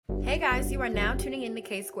Hey guys, you are now tuning in to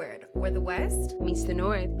K Squared, where the West meets the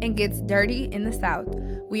North and gets dirty in the South.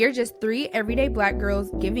 We are just three everyday Black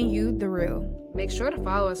girls giving you the real. Make sure to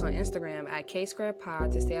follow us on Instagram at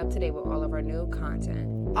K2Pod to stay up to date with all of our new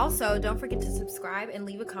content. Also, don't forget to subscribe and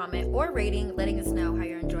leave a comment or rating letting us know how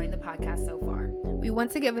you're enjoying the podcast so far. We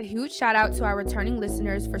want to give a huge shout out to our returning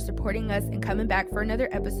listeners for supporting us and coming back for another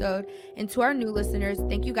episode. And to our new listeners,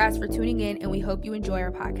 thank you guys for tuning in, and we hope you enjoy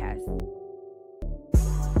our podcast.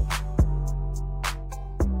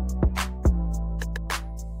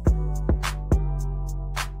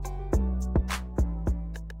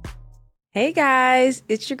 Hey guys,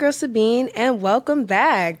 it's your girl Sabine and welcome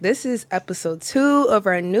back. This is episode 2 of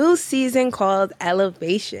our new season called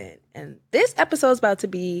Elevation. And this episode is about to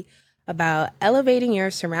be about elevating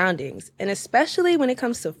your surroundings. And especially when it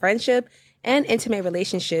comes to friendship and intimate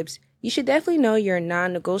relationships, you should definitely know your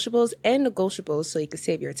non-negotiables and negotiables so you can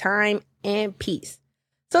save your time and peace.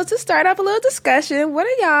 So to start off a little discussion, what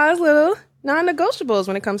are y'all's little non-negotiables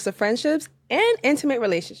when it comes to friendships and intimate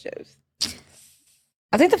relationships?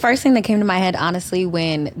 I think the first thing that came to my head, honestly,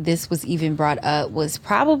 when this was even brought up was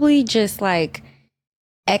probably just like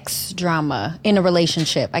ex drama in a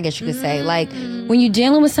relationship, I guess you could say. Like when you're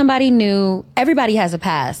dealing with somebody new, everybody has a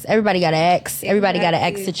past. Everybody got an ex. Everybody got an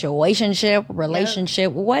ex situationship,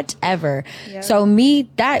 relationship, whatever. Yep. So me,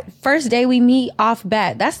 that first day we meet off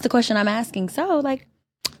bat, that's the question I'm asking. So like,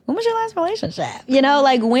 when was your last relationship? You know,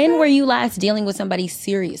 like when were you last dealing with somebody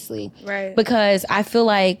seriously? Right. Because I feel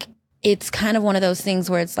like it's kind of one of those things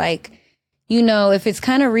where it's like, you know, if it's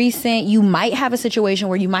kind of recent, you might have a situation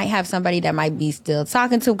where you might have somebody that might be still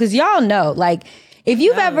talking to, because y'all know, like, if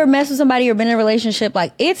you've ever messed with somebody or been in a relationship,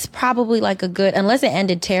 like, it's probably like a good, unless it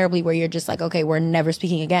ended terribly where you're just like, okay, we're never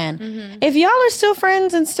speaking again. Mm-hmm. If y'all are still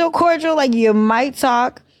friends and still cordial, like, you might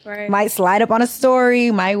talk, might slide up on a story,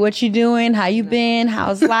 might what you doing, how you been,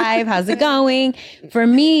 how's life, how's it going? For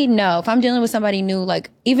me, no. If I'm dealing with somebody new, like,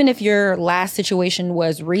 even if your last situation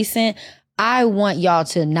was recent, I want y'all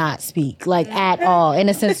to not speak, like, at all, in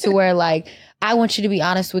a sense to where, like, I want you to be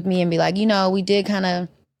honest with me and be like, you know, we did kind of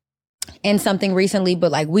end something recently,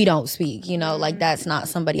 but like we don't speak, you know, like that's not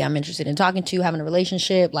somebody I'm interested in talking to, having a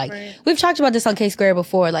relationship. Like we've talked about this on K Square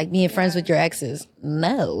before, like being friends with your exes.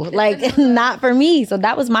 No, like not for me. So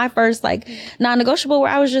that was my first like non-negotiable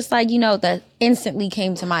where I was just like, you know, that instantly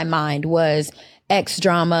came to my mind was ex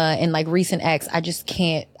drama and like recent ex. I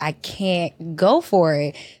can't go for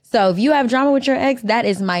it. So if you have drama with your ex, that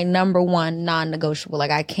is my number one non-negotiable.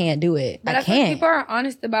 Like I can't do it. But I can't. People are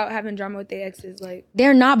honest about having drama with their exes. Like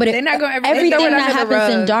they're not, but they're not going. Everything that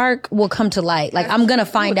happens in dark will come to light. Like I'm gonna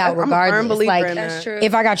find out regardless. Like that's true.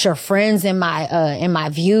 If I got your friends in my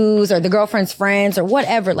views or the girlfriend's friends or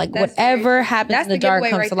whatever, like that's whatever happens in the dark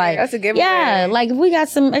comes to light. That's a giveaway. Yeah, like if we got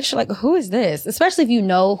some extra, like who is this? Especially if you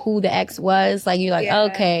know who the ex was. Like you're like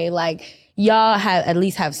okay, like y'all at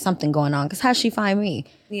least have something going on. Cause how'd she find me?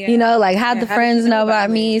 Yeah. You know, like how'd the friends know about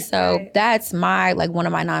me? So that's my, like one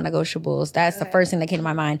of my non-negotiables. That's the first thing that came to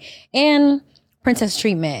my mind. And princess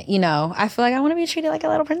treatment, you know, I feel like I want to be treated like a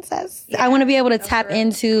little princess. I want to be able to tap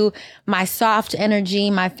into my soft energy,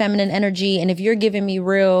 my feminine energy. And if you're giving me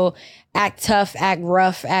real act tough, act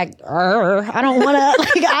rough, I don't want to,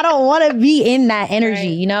 like, I don't want to be in that energy,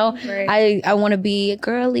 you know? I want to be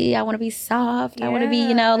girly. I want to be soft. I want to be,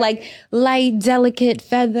 you know, like light, delicate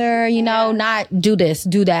feather, you know, not do this,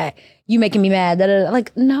 do that. You making me mad.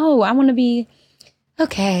 Like, no, I want to be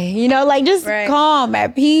okay, you know, like just calm,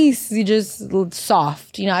 at peace. You just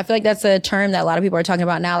soft. You know, I feel like that's a term that a lot of people are talking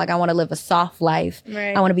about now. Like, I want to live a soft life.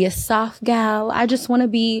 I want to be a soft gal. I just want to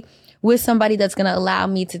be with somebody that's going to allow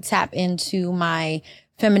me to tap into my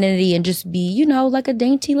femininity and just be, you know, like a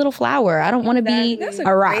dainty little flower. I don't want to be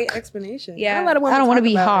a rock. Great explanation. Yeah. I don't want to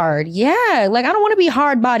be hard. Yeah. Like, I don't want to be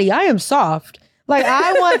hard body. I am soft. Like,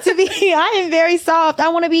 I want to be, I am very soft. I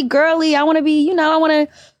want to be girly. I want to be, you know, I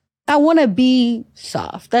want to be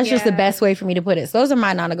soft. That's just the best way for me to put it. So those are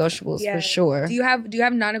my non-negotiables for sure. Do you have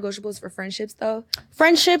non-negotiables for friendships though?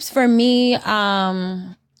 Friendships for me,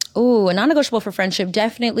 a non-negotiable for friendship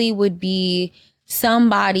definitely would be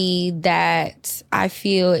somebody that I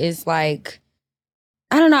feel is like,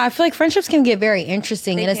 I don't know. I feel like friendships can get very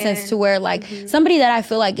interesting in a sense to where like somebody that I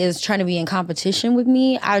feel like is trying to be in competition with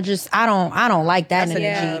me. I don't like that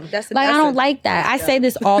energy. I don't like that. I say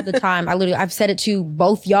this all the time. I've said it to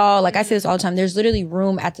both y'all. Like I say this all the time. There's literally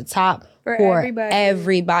room at the top for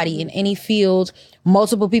everybody in any field.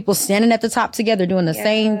 Multiple people standing at the top together doing the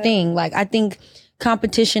same thing. Like I think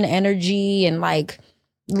competition energy and like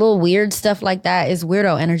little weird stuff like that is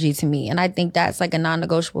weirdo energy to me. And I think that's like a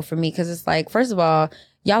non-negotiable for me because it's like, first of all,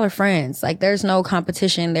 y'all are friends. Like, there's no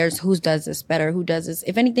competition. There's who does this better, who does this.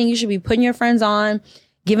 If anything, you should be putting your friends on,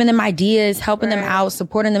 giving them ideas, helping them out,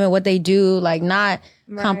 supporting them in what they do. Like, not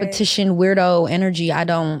competition, weirdo energy. I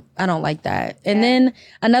don't like that. And then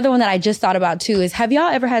another one that I just thought about too is, have y'all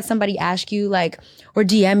ever had somebody ask you, like, or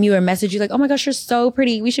DM you or message you like, oh my gosh, you're so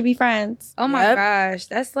pretty, we should be friends? Oh my gosh,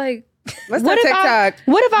 that's like, what's that TikTok?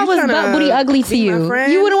 What if I was butt booty ugly to you?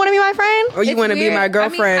 You wouldn't want to be my friend? Or you want to be my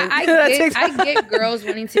girlfriend? I get girls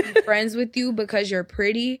wanting to be friends with you because you're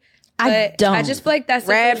pretty. I don't. I just feel like that's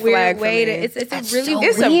red a weird flag way to. it's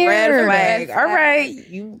a red flag. All right,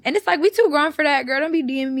 and it's like, we too grown for that, girl. Don't be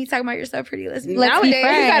DMing me talking about you're so pretty. Let's be friends. You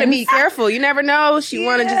gotta be careful. You never know. She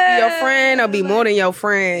wanna just be your friend or be more than your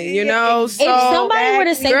friend. You know. So if somebody were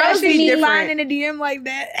to say that to me, line in a DM like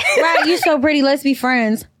that, right? You so pretty. Let's be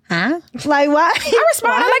friends. Huh? Like, why? I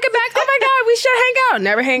respond. I like it back. Oh my God, we should hang out.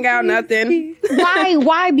 Never hang out, nothing.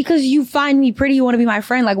 Why? Because you find me pretty, you want to be my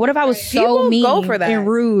friend. Like, what if I was so mean and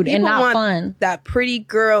rude and not fun? That pretty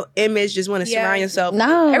girl image, just want to surround yourself.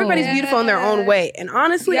 No. Everybody's beautiful in their own way. And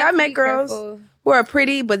honestly, I met girls who are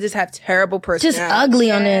pretty, but just have terrible personality. Just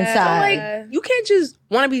ugly on the inside. So, like, you can't just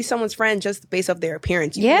want to be someone's friend just based off their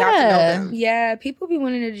appearance. You have to know them. Yeah, people be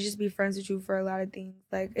wanting to just be friends with you for a lot of things.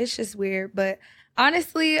 Like, it's just weird, but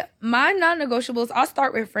honestly, my non-negotiables, I'll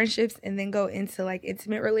start with friendships and then go into like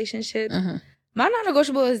intimate relationships. My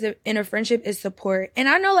non-negotiable is in a friendship is support. And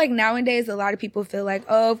I know like nowadays a lot of people feel like,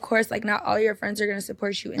 oh, of course, like not all your friends are going to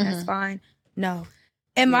support you and that's fine. No.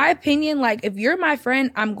 In my opinion, like if you're my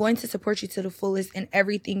friend, I'm going to support you to the fullest in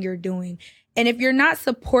everything you're doing. And if you're not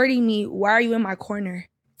supporting me, why are you in my corner?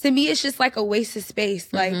 To me, it's just like a waste of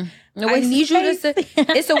space. Like, I need you to,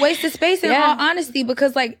 it's a waste of space in all honesty,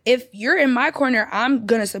 because like, if you're in my corner, I'm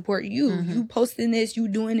gonna support you. You posting this, you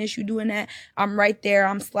doing this, you doing that. I'm right there.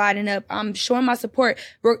 I'm sliding up. I'm showing my support.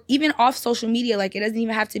 Even off social media, like it doesn't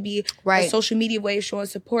even have to be a social media way of showing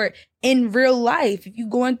support. In real life, if you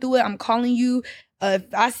going through it, I'm calling you.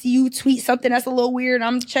 If I see you tweet something that's a little weird,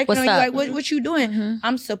 I'm checking on you like, what you doing?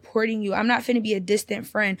 I'm supporting you. I'm not finna be a distant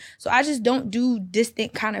friend. So I just don't do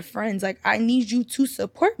distant kind of friends. Like, I need you to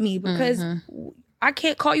support me because I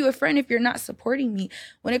can't call you a friend if you're not supporting me.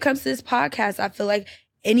 When it comes to this podcast, I feel like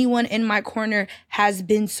anyone in my corner has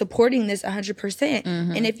been supporting this 100%.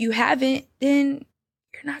 And if you haven't, then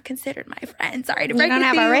you're not considered my friend. Sorry to break it to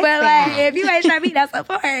you, but like, if you ain't trying to be that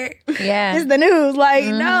support, it's the news. Like,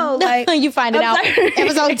 no, like you find it out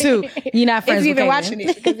episode 2. You're not friends. If you've been watching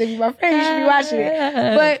it, because if you're my friend, you should be watching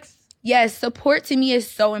it. But yes, support to me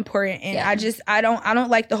is so important, and I don't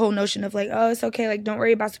like the whole notion of like, oh, it's okay, like don't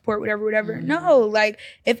worry about support, whatever. No, like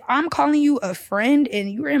if I'm calling you a friend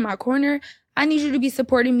and you're in my corner, I need you to be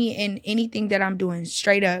supporting me in anything that I'm doing,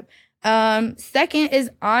 straight up. Second is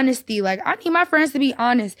honesty. Like, I need my friends to be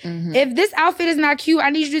honest. If this outfit is not cute, I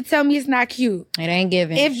need you to tell me it's not cute. It ain't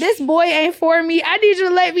giving. If this boy ain't for me, I need you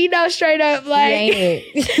to let me know straight up. Like, ain't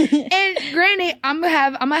it. And granted, I'm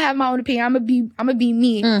gonna have my own opinion. I'm gonna be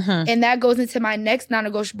me, and that goes into my next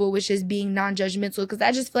non-negotiable, which is being non-judgmental. Because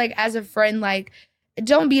I just feel like as a friend, like,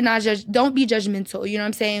 don't be judgmental. You know what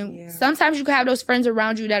I'm saying? Yeah. Sometimes you can have those friends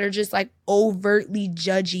around you that are just like overtly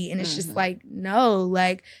judgy, and it's just like, no,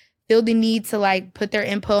 like, feel the need to like put their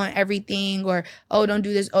input on everything, or, oh, don't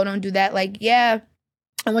do this, oh, don't do that. Like, yeah,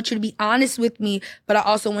 I want you to be honest with me, but I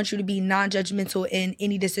also want you to be non-judgmental in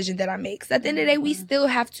any decision that I make. Because at the end of the day, we still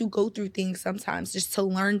have to go through things sometimes just to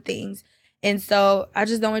learn things. And so I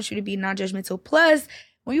just don't want you to be non-judgmental. Plus,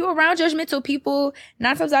 when you're around judgmental people,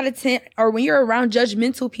 9 times out of 10, or when you're around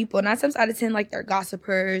judgmental people, 9 times out of 10, like, they're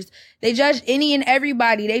gossipers. They judge any and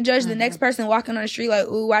everybody. They judge the next person walking on the street like,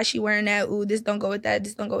 ooh, why she wearing that? Ooh, this don't go with that.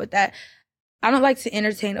 This don't go with that. I don't like to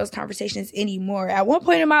entertain those conversations anymore. At one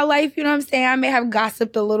point in my life, you know what I'm saying, I may have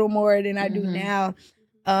gossiped a little more than I do now.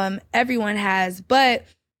 Everyone has. But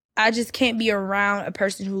I just can't be around a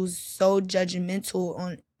person who's so judgmental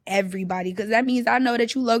on everybody, because that means I know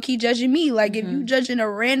that you low-key judging me. Like, if you judging a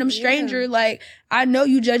random stranger, like, I know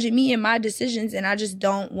you judging me and my decisions, and I just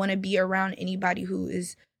don't want to be around anybody who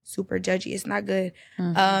is super judgy. It's not good.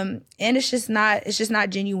 And it's just not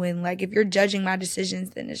genuine. Like, if you're judging my decisions,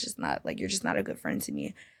 then it's just not, like, you're just not a good friend to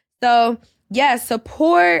me. So yeah,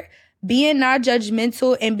 support, being not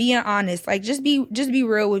judgmental, and being honest. Like, just be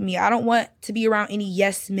real with me. I don't want to be around any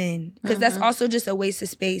yes men, because that's also just a waste of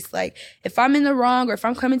space. Like, if I'm in the wrong, or if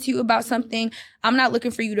I'm coming to you about something, I'm not looking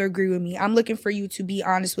for you to agree with me. I'm looking for you to be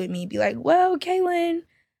honest with me. Be like, well, Kaylin,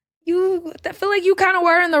 I feel like you kind of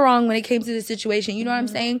were in the wrong when it came to the situation. You know what I'm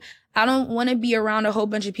saying? I don't want to be around a whole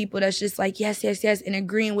bunch of people that's just like, yes, and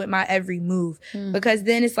agreeing with my every move. Because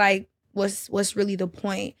then it's like, what's really the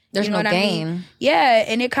point? There's you know no what I mean? gain. Yeah,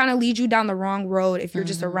 and it kind of leads you down the wrong road if you're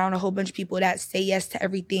just around a whole bunch of people that say yes to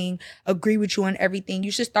everything, agree with you on everything.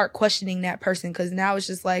 You should start questioning that person, because now it's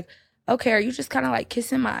just like, okay, are you just kind of like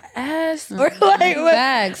kissing my ass, or like, what,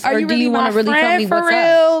 Facts. are or you do really you my want to really tell friend me for what's real?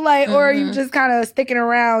 up? Like, or are you just kind of sticking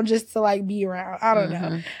around just to like be around? I don't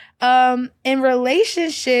know. In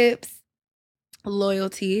relationships,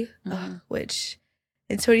 loyalty, which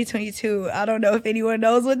in 2022, I don't know if anyone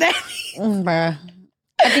knows what that means. Bruh.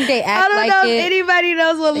 I think they act I don't like know it. if anybody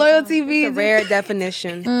knows what loyalty It's a means. rare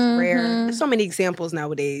definition. It's rare. There's so many examples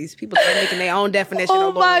nowadays. People are making their own definition Oh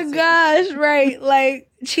of my loyalty. gosh, right. Like,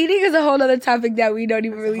 cheating is a whole other topic that we don't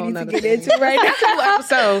even really whole need to nother get thing. into right now. That's a whole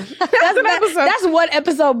episode. That's an episode. That's one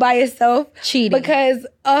episode by itself. Cheating. Because,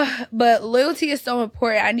 but loyalty is so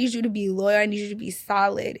important. I need you to be loyal. I need you to be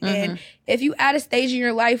solid. And if you at a stage in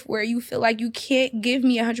your life where you feel like you can't give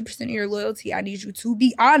me 100% of your loyalty, I need you to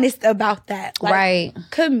be honest about that. Like, Right.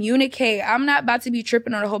 communicate. I'm not about to be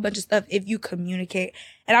tripping on a whole bunch of stuff if you communicate.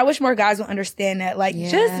 And I wish more guys would understand that. Like,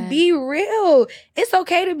 just be real. It's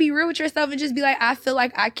okay to be real with yourself and just be like, I feel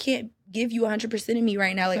like I can't give you 100% of me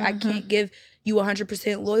right now. Like, I can't give you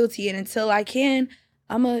 100% loyalty. And until I can,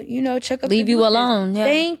 I'm going to, check up. Leave the you business. alone. Yeah.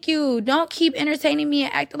 Thank you. Don't keep entertaining me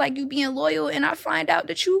and acting like you being loyal. And I find out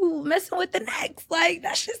that you messing with the next. Like,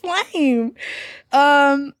 that's just lame.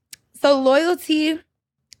 So loyalty.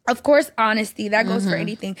 Of course, honesty. That goes for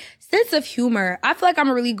anything. Sense of humor. I feel like I'm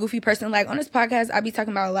a really goofy person. Like, on this podcast, I be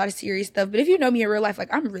talking about a lot of serious stuff. But if you know me in real life,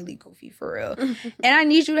 like, I'm really goofy for real. And I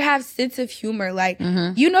need you to have sense of humor. Like,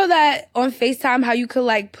 you know that on FaceTime, how you could,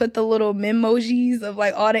 like, put the little memojis of,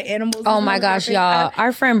 like, all the animals. Oh my gosh, y'all.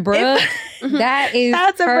 Our friend Brooke, that is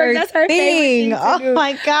That's her her favorite thing to Oh do.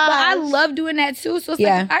 my gosh. But I love doing that, too. So it's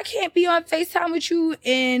Yeah. like, I can't be on FaceTime with you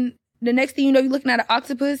and the next thing you know, you're looking at an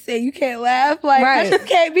octopus and you can't laugh. Like, I just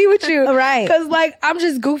can't be with you. Right. Because, like, I'm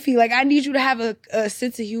just goofy. Like, I need you to have a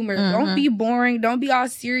sense of humor. Don't be boring. Don't be all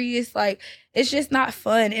serious. Like, it's just not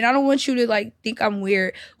fun. And I don't want you to, like, think I'm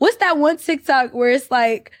weird. What's that one TikTok where it's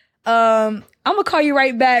like, I'm gonna call you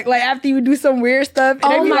right back, like, after you do some weird stuff. And Oh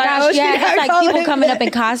they be my like, gosh, yeah. shit, It's I like call people it coming back. up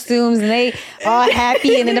in costumes and they all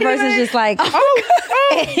happy and then the person's just like,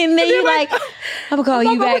 and then you like, I'm gonna call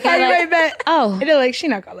you I'm gonna back. call And you like, right back. oh. And they're like, she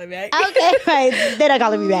not calling back. Okay, right. They're not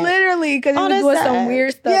calling me back. Literally, because Oh, it was that's doing sad. some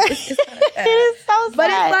weird stuff. Yeah. It's kinda sad. It is so sad. But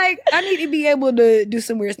it's like, I need to be able to do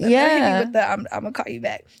some weird stuff. Don't hit me Yeah. with the, I'm gonna call you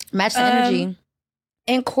back. Match the energy.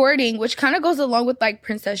 And courting, which kind of goes along with like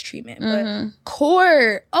princess treatment. But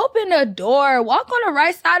court, open the door, walk on the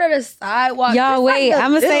right side of the sidewalk. Y'all, just, like, wait, the I'm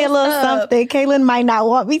gonna say a little stuff. something. Kaylin might not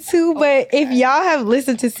want me to, but if y'all have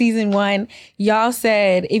listened to season 1, y'all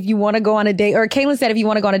said if you want to go on a date, or Kaylin said if you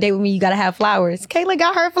want to go on a date with me, you gotta have flowers. Kaylin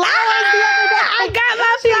got her flowers the other day. I got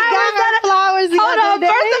my She flowers. got her flowers the Hold other on, day.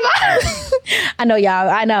 first of all, I know y'all.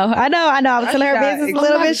 I know. I was telling her business a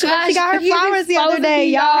little bit. She got her flowers the other day,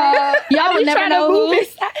 y'all. Y'all would never know who.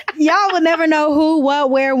 Y'all would never know who, what,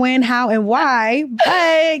 where, when, how, and why.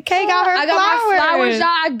 But Kay got her I got my flowers, flowers. y'all.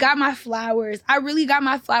 I got my flowers. I really got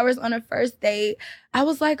my flowers on a first date. I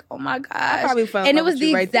was like, oh my gosh. probably fell in and it love was with the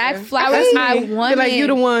you right exact there. flowers I Be wanted. like, you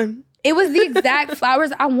the one. It was the exact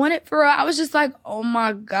flowers I wanted for her. I was just like, oh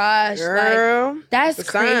my gosh. Girl. Like, that's it's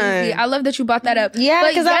a crazy. sign. I love that you brought that up. Yeah,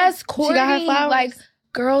 but 'cause yes, she courting, got her flowers. like,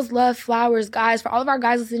 girls love flowers, guys. For all of our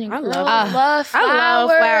guys listening, I girls love- love flowers. I love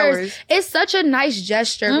flowers. It's such a nice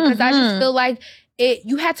gesture because I just feel like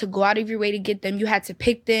you had to go out of your way to get them. You had to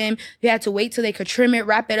pick them. You had to wait till they could trim it,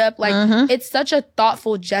 wrap it up. Like, it's such a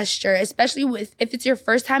thoughtful gesture, especially if it's your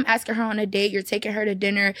first time asking her on a date, you're taking her to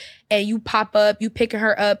dinner, and you pop up, you picking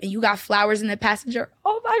her up, and you got flowers in the passenger.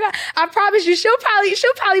 Oh my God. I promise you, she'll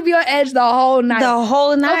probably be on edge the whole night. The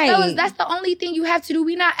whole So night. fellas, that's the only thing you have to do.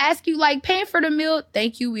 We not ask you, like, paying for the meal.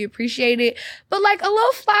 Thank you. We appreciate it. But, like, a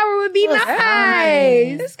little flower would be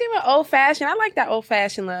nice. Just give it old fashioned. I like that old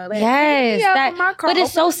fashioned love. Like, Yes, pick me up that- in my car, but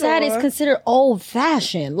it's so open the sad. It's door. considered old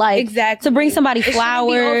fashioned. Like Exactly. to bring somebody It shouldn't be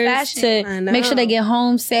flowers, old-fashioned. I to make sure they know. get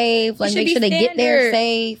home safe, like should make be sure they get there standard.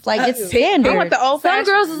 safe. Like it's I standard. want the old Some fashioned.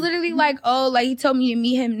 girls is literally like, oh, like, he told me to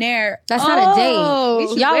meet him there. That's not a date.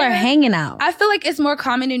 Oh. Y'all are hanging out. I feel like it's more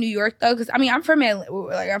common in New York though, because I mean I'm from Atlanta.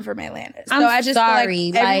 So I'm I just sorry,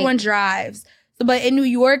 feel like- like everyone drives. So, but in New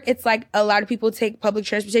York, it's like a lot of people take public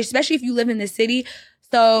transportation, especially if you live in the city.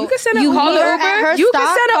 So You can send an you Uber. call the At Uber. her You can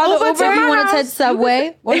stop, send an call the Uber Uber to if you my want to take house.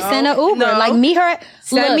 Subway or send an Uber, No. like meet her. At,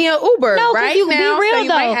 Send look, me an Uber No, 'cause right you be now. real, Send you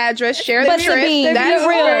my though. address. Share But the trip. Sabine, That's be all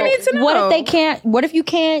I real. need to know. What if they can't? What if you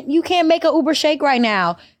can't make an Uber shake right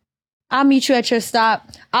now? I'll meet you at your stop.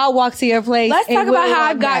 I'll walk to your place. Let's and talk about we'll how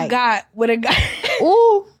I walk got back. with a guy.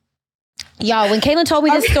 Ooh. Y'all, when Kaylin told me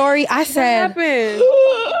this story, I What said, happened?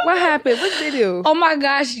 What happened? What did they do? Oh my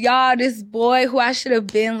gosh, y'all, this boy who I should have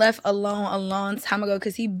been left alone a long time ago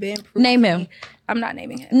because he been Name him. I'm not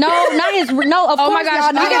naming him. No, not his. No, of Oh course my gosh,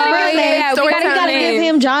 y'all not we his gotta real give name. him- We we gotta gotta give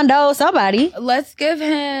name. him John Doe, somebody. Let's give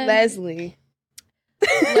him. Leslie.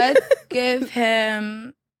 Let's give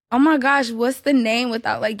him. Oh my gosh, what's the name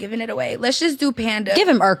without like giving it away? Let's just do Panda. Give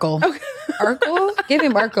him Urkel. Urkel. Give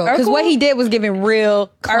him Urkel. Because what he did was giving real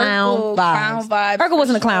clown Urkel, vibes. clown vibes, Urkel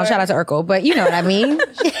wasn't a for clown. sure. Shout out to Urkel. But you know what I mean.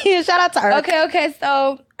 Shout out to Urkel. Okay.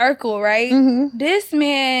 So Urkel, right? Mhm. This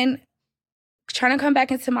man trying to come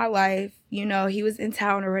back into my life. You know, he was in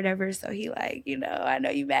town or whatever. So he like, you know, I know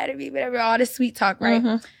you mad at me, whatever. All this sweet talk, right?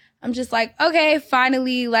 Mhm. I'm just like, okay,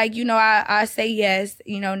 finally, like, you know, I say yes,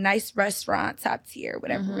 you know, nice restaurant, top tier,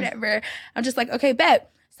 whatever, whatever. I'm just like, okay,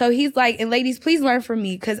 bet. So he's like, and ladies, please learn from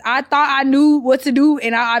me because I thought I knew what to do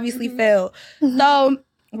and I obviously failed. So,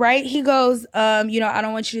 right, he goes, you know, I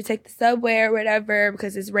don't want you to take the subway or whatever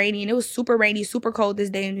because it's rainy. And it was super rainy, super cold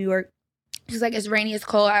this day in New York. He's like, it's rainy, it's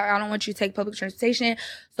cold. I don't want you to take public transportation.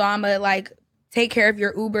 So I'm going to like take care of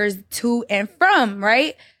your Ubers to and from,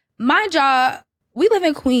 right? My job, we live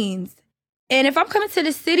in Queens. And if I'm coming to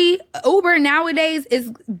the city, Uber nowadays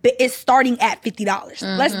is starting at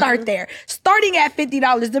 $50. Let's start there. Starting at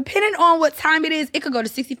 $50. Depending on what time it is, it could go to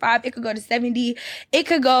 65, it could go to 70. It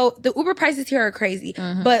could go, the Uber prices here are crazy.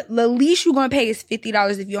 But the least you're gonna pay is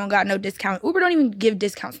 $50 if you don't got no discount. Uber don't even give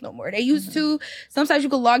discounts no more. They used to. Sometimes you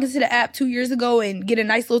could log into the app 2 years ago and get a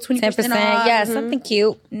nice little 20% 10%. off. Yeah, something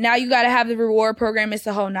cute. Now you got to have the reward program. It's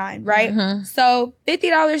the whole nine, right? So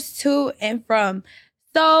 $50 to and from.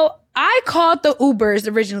 So I called the Ubers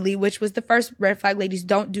originally, which was the first red flag. Ladies,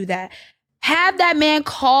 don't do that. Have that man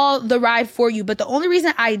call the ride for you. But the only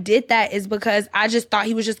reason I did that is because I just thought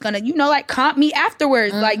he was just going to, you know, like comp me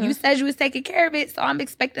afterwards. Like you said you was taking care of it. So I'm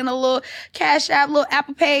expecting a little Cash App, little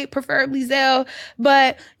Apple Pay, preferably Zelle.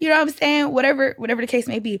 But you know what I'm saying? Whatever the case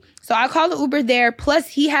may be. So I called the Uber there. Plus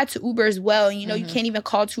he had to Uber as well. And you know, you can't even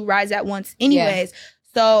call 2 rides at once anyways.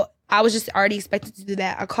 So I was just already expected to do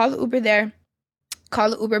that. I called the Uber there.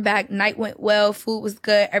 Called the Uber back. Night went well. Food was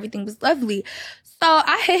good. Everything was lovely. So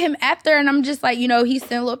I hit him after and I'm just like, you know, he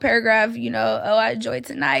sent a little paragraph, you know, oh, I enjoyed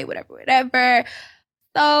tonight, whatever.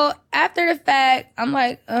 So after the fact, I'm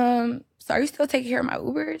like, so are you still taking care of my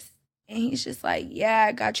Ubers? And he's just like, yeah,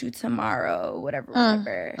 I got you tomorrow, whatever.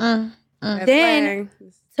 Then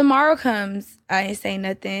tomorrow comes. I ain't say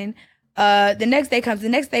nothing. The next day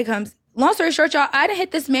comes. Long story short, y'all, I didn't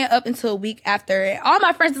hit this man up until a week after. And all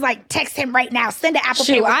my friends is like, text him right now. Send the Apple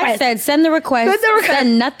Pay request. I said send the request.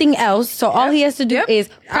 Send nothing else. So all he has to do is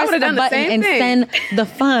press the button and send the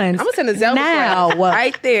funds. I'm gonna send a Zelle now. request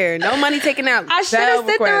right there. No money taken out. I should have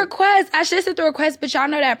sent the request. But y'all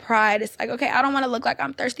know that pride. It's like, okay, I don't want to look like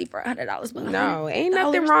I'm thirsty for $100. But no, ain't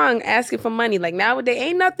nothing wrong asking for money. Like nowadays,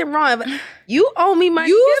 ain't nothing wrong. But you owe me money.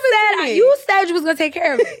 You said you was gonna take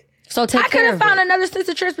care of it. So take I could have found another sense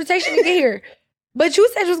of transportation to get here. But you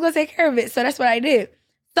said you was gonna take care of it. So that's what I did.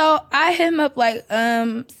 So I hit him up like,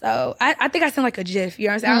 so I think I sent like a GIF, you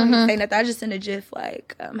know what I'm saying? I don't even say nothing. I just sent a GIF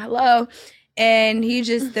like, hello. And he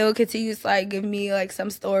just still continues to like give me like some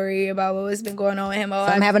story about what's been going on with him.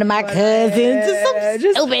 I'm having to my cousins.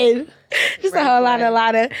 Just stupid. Just a whole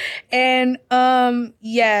lot of. And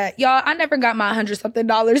yeah, y'all, I never got my $100-something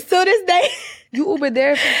till this day. You Uber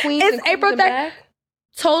there from Queens. It's April 3rd.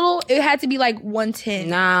 Total, it had to be like 110.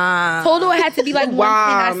 Nah. Total, it had to be like 110.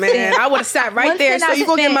 Wow, man. I would have sat right there. So you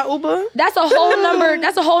gonna get my Uber? That's a whole number.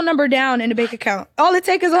 That's a whole number down in the bank account. All it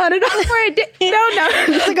takes is $100 for it.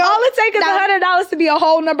 No. All it takes is $100 to be a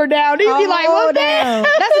whole number down. You'd be like, well, damn.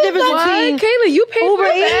 That's the difference between Kayla, you paid Uber for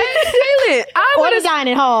that. Kayla, I or would the have.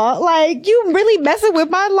 dining hall. Like you really messing with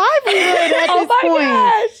my livelihood at this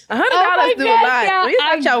point. $100 do a lot. y'all. When you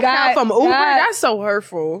got your account from Uber, that's so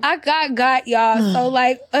hurtful. I got y'all. So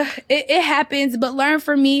like, it happens, but learn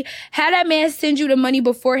from me. Have that man send you the money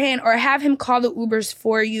beforehand or have him call the Ubers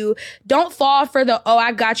for you. Don't fall for the, oh,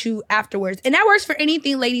 I got you afterwards. And that works for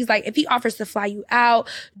anything, ladies. Like if he offers to fly you out,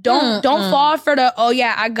 don't fall for the, oh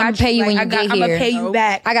yeah, I got you. Pay you like, when you get I'm here. gonna pay you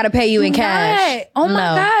back. I gotta pay you in cash. Oh my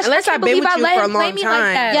gosh. Unless I I've been with you let for a him play long me time.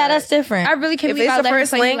 like that. Yeah, that's different. I really can't If believe it's I the let him first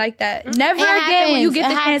play me link, like that. Never again when you get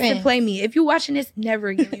the chance to play me. If you watching this, never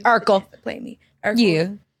again. Urkel. Play me. Urkel. Yeah.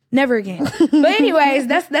 Never again. But anyways,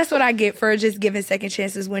 that's what I get for just giving second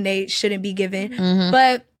chances when they shouldn't be given.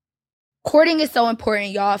 But courting is so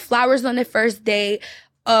important, y'all. Flowers on the first date.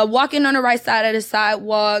 walking on the right side of the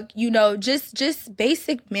sidewalk, you know, just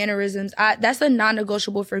basic mannerisms. That's a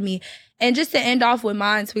non-negotiable for me. And just to end off with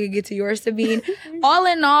mine so we can get to yours, Sabine, all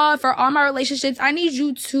in all, for all my relationships, I need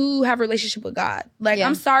you to have a relationship with God. Like,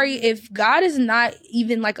 I'm sorry if God is not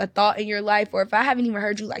even like a thought in your life, or if I haven't even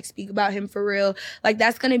heard you like speak about him for real, like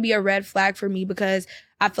that's going to be a red flag for me, because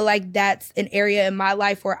I feel like that's an area in my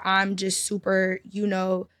life where I'm just super, you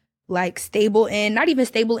know, like stable in, not even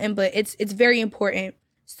stable in, but it's very important.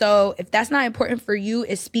 So if that's not important for you,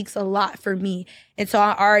 it speaks a lot for me. And so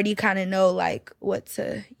I already kind of know like what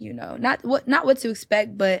to, you know, not what to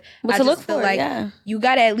expect, but what I to just look feel for, like you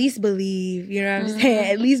got to at least believe, you know what I'm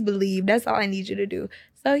saying? At least believe. That's all I need you to do.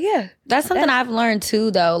 So yeah. That's something I've learned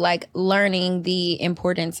too, though, like learning the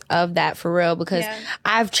importance of that for real, because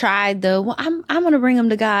I've tried I'm going to bring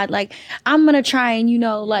him to God. Like, I'm going to try and, you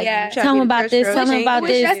know, like tell him about this, tell him about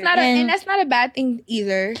this. And that's not a bad thing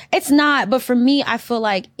either. It's not. But for me, I feel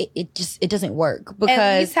like it doesn't work, because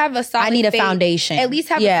at least have a solid I need a foundation. At least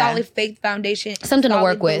have a solid faith foundation. Something to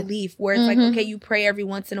work with. Belief, where it's like, okay, you pray every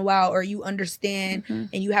once in a while, or you understand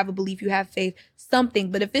and you have a belief, you have faith,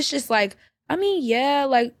 something. But if it's just like, I mean, yeah,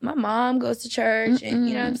 like my mom goes to church and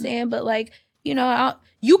you know what I'm saying? But like, you know,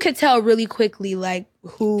 you could tell really quickly like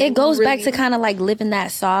who. It goes really, back to kind of like living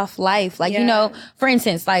that soft life. Like, you know, for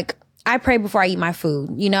instance, like I pray before I eat my food,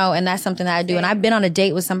 you know, and that's something that I do. And I've been on a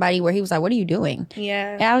date with somebody where he was like, what are you doing?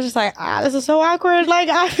 Yeah. And I was just like, this is so awkward. Like,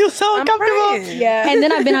 I feel so uncomfortable. Yeah. And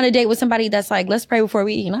then I've been on a date with somebody that's like, let's pray before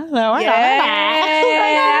we eat. And I was like, I like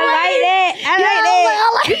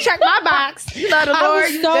that. You check my box. You love the Lord. I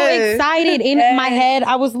was so excited in my head.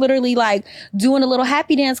 I was literally like doing a little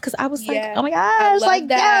happy dance, because I was like, oh my gosh, like,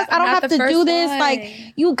 yes, I don't have to do this.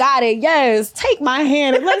 Like, you got it. Yes, take my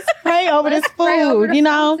hand and let's pray over this food, you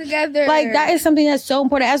know? Together. Like, that is something that's so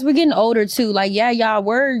important as we're getting older too. Like, yeah, y'all,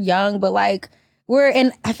 we're young, but like,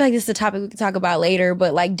 and I feel like this is a topic we can talk about later,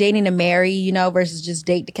 but like dating to marry, you know, versus just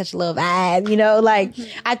date to catch a little vibe, you know, like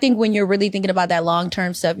I think when you're really thinking about that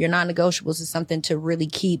long-term stuff, your non-negotiables is something to really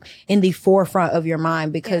keep in the forefront of your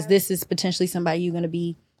mind, because this is potentially somebody you're going to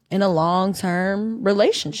be in a long-term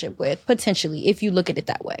relationship with, potentially, if you look at it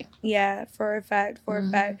that way. Yeah, for a fact.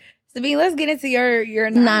 Sabine, let's get into your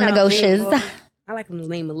non-negotiables. I like them to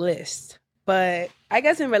name a list, but I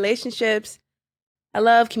guess in relationships, I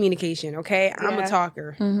love communication, okay? I'm a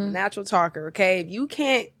talker, natural talker, okay? If you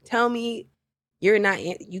can't tell me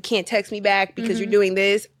you can't text me back because you're doing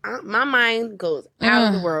this, my mind goes out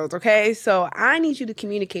of the world, okay? So I need you to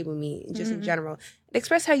communicate with me just in general.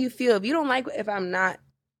 Express how you feel. If you don't like if I'm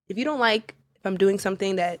doing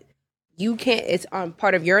something that you can't, it's on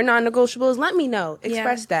part of your non-negotiables, let me know.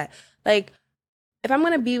 Express that. Like, if I'm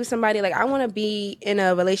going to be with somebody, like I want to be in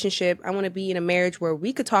a relationship, I want to be in a marriage where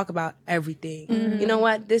we could talk about everything. You know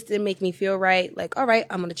what? This didn't make me feel right. Like, all right,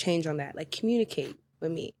 I'm going to change on that. Like, communicate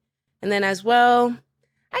with me. And then as well,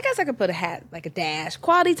 I guess I could put a dash.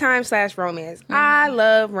 Quality time / romance. I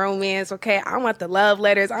love romance, okay? I want the love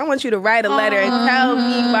letters. I want you to write a letter and tell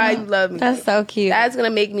me why you love me. That's so cute. That's going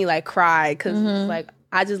to make me like cry, because like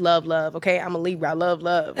I just love love, okay? I'm a Libra. I love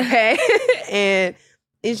love, okay? And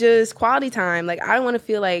it's just quality time. Like, I don't want to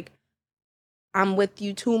feel like I'm with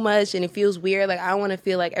you too much and it feels weird. Like, I want to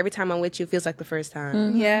feel like every time I'm with you, it feels like the first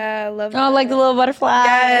time. Yeah, I love that. Oh, like the little butterfly.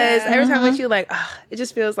 Yes. Every time I'm with you, like, it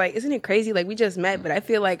just feels like, isn't it crazy? Like, we just met, but I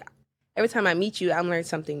feel like every time I meet you, I'm learning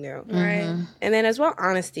something new. Right. And then as well,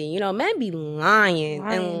 honesty. You know, men be lying.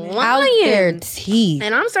 Out their teeth.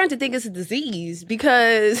 And I'm starting to think it's a disease,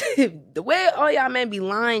 because the way all y'all men be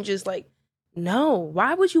lying, just like, no,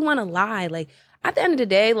 why would you want to lie? Like, at the end of the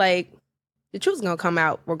day, like, the truth's gonna come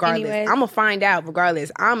out regardless. Anyways. I'm gonna find out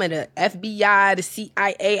regardless. I'm at the FBI, the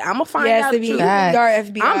CIA. I'm gonna find out the truth.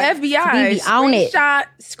 FBI. I'm FBI. Screenshot,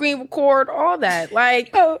 screen record, all that.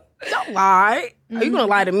 Like, don't lie. Are you gonna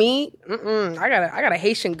lie to me? I got a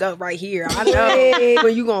Haitian gut right here. I know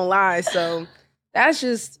when you gonna lie. So that's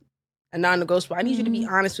just a non-negotiable. I need you to be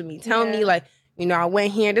honest with me. Tell me, like, you know, I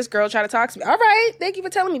went here and this girl tried to talk to me. All right, thank you for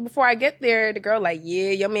telling me. Before I get there, the girl like, yeah,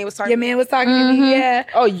 your man was talking to me. Yeah.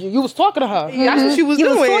 Oh, you was talking to her. That's what she was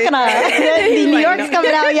doing. You was talking to her. New York's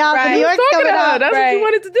coming out, y'all. Right. New York's coming out. That's what you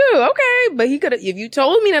wanted to do. Okay. But he could have, if you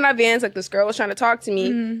told me in advance, like this girl was trying to talk to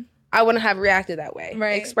me, I wouldn't have reacted that way.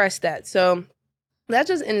 Right. Expressed that. So that's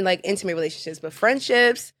just in like intimate relationships. But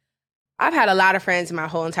friendships, I've had a lot of friends in my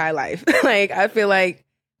whole entire life. Like, I feel like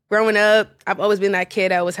growing up, I've always been that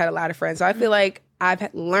kid. I always had a lot of friends. So I feel like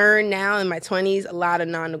I've learned now in my 20s a lot of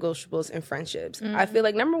non-negotiables in friendships. I feel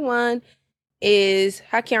like number one is,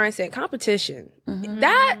 how Karen said, competition.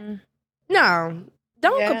 That, no,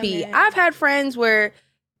 don't compete. Man. I've had friends where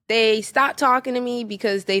they stopped talking to me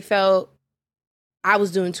because they felt I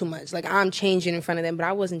was doing too much. Like, I'm changing in front of them, but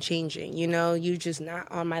I wasn't changing. You know, you just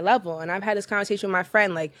not on my level. And I've had this conversation with my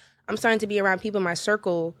friend. Like, I'm starting to be around people in my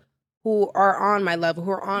circle who are on my level,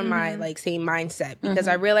 who are on my, like, same mindset. Because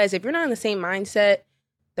I realize if you're not in the same mindset,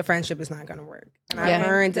 the friendship is not going to work. And I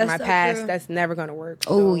learned in my past that's never going to work.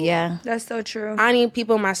 Oh, yeah. That's so true. I need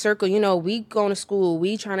people in my circle. You know, we going to school.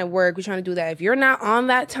 We trying to work. We trying to do that. If you're not on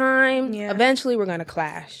that time, eventually we're going to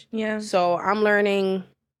clash. Yeah. So I'm learning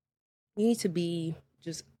you need to be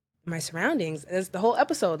just my surroundings. That's the whole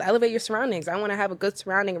episode. Elevate your surroundings. I want to have a good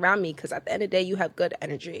surrounding around me because at the end of the day, you have good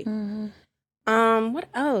energy. What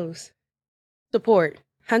else? Support.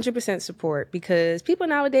 100% support, because people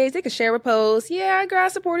nowadays, they can share a post. Yeah, girl, I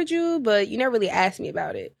supported you, but you never really asked me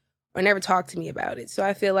about it or never talked to me about it. So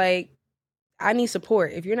I feel like I need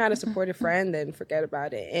support. If you're not a supportive friend, then forget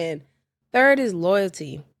about it. And third is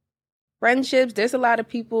loyalty. Friendships, there's a lot of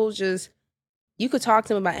people just, you could talk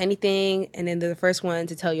to them about anything, and then they're the first one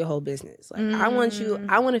to tell your whole business. Like, I want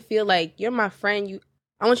to feel like you're my friend.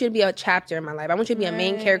 I want you to be a chapter in my life. I want you to be a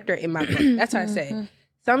main character in my book. That's what I say.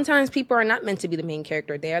 Sometimes people are not meant to be the main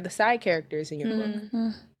character. They are the side characters in your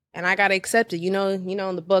book. And I got to accept it. You know,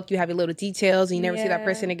 in the book, you have your little details and you never see that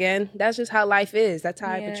person again. That's just how life is. That's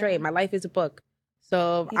how I portray it. My life is a book.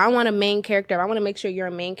 So if I want a main character, I want to make sure you're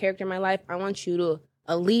a main character in my life. I want you to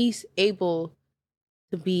at least able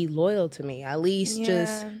to be loyal to me. At least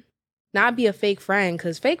just not be a fake friend.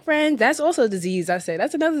 Because fake friends, that's also a disease, I say.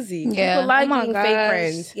 That's another disease. Yeah. People like being fake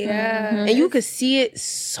friends. Yeah. And you could see it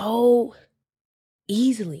so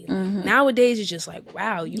easily. Nowadays, it's just like,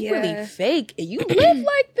 wow, you really fake and you live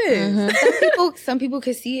like this. Some people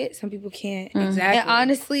can see it, some people can't. Exactly. And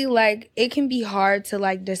honestly, like, it can be hard to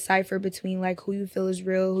like decipher between like who you feel is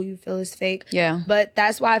real, who you feel is fake. Yeah. But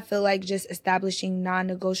that's why I feel like just establishing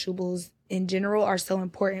non-negotiables in general are so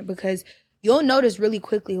important, because you'll notice really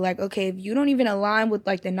quickly, like, okay, if you don't even align with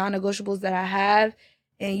like the non-negotiables that I have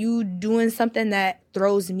and you doing something that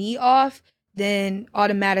throws me off, then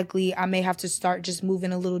automatically I may have to start just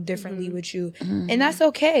moving a little differently with you. And that's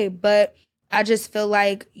okay. But I just feel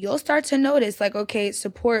like you'll start to notice, like, okay,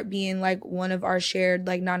 support being like one of our shared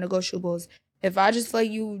like non-negotiables. If I just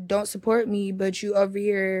like you don't support me, but you over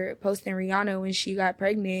here posting Rihanna when she got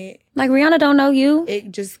pregnant, like, Rihanna don't know you.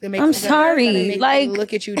 it makes I'm sorry. like,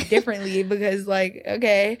 look at you differently because, like,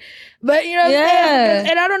 okay, but you know what I'm saying?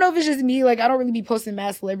 And I don't know if it's just me, like, I don't really be posting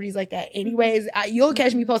mad celebrities like that anyways. You'll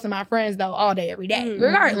catch me posting my friends though all day every day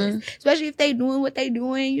regardless, especially if they doing what they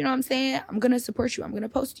doing, you know what I'm saying? I'm gonna support you, I'm gonna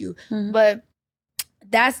post you. But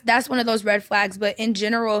that's one of those red flags. But in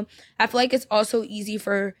general, I feel like it's also easy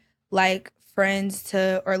for like friends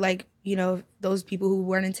to, or like, you know, those people who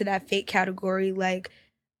weren't into that fake category, like,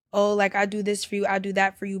 oh, like, I do this for you, I do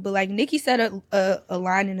that for you. But like Nicki said a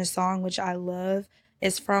line in a song, which I love.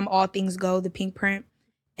 It's from All Things Go, the Pink Print.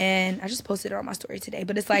 And I just posted it on my story today.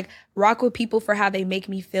 But it's like, rock with people for how they make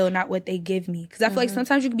me feel, not what they give me. Because I feel like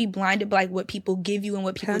sometimes you can be blinded by like what people give you and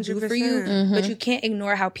what people do for you. But you can't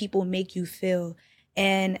ignore how people make you feel.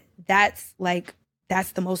 And that's like,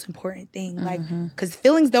 that's the most important thing. Like, because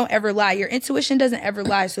feelings don't ever lie. Your intuition doesn't ever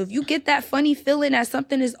lie. So if you get that funny feeling that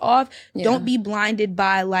something is off, don't be blinded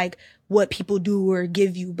by like what people do or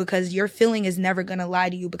give you, because your feeling is never going to lie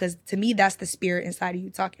to you. Because to me, that's the spirit inside of you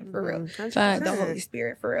talking for real. The Holy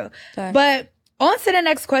Spirit for real. But on to the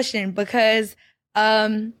next question, because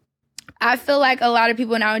I feel like a lot of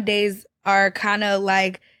people nowadays are kind of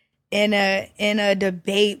like in a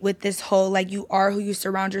debate with this whole, like, you are who you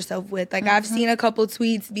surround yourself with. Like, I've seen a couple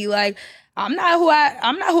tweets be like, I'm not who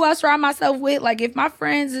I surround myself with. Like, if my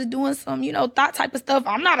friends is doing some, you know, thought type of stuff,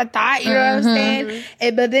 I'm not a thought, you know what I'm saying?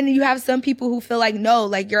 But then you have some people who feel like, no,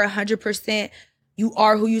 like, you're 100%, you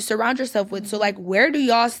are who you surround yourself with. So, like, where do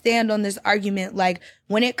y'all stand on this argument? Like,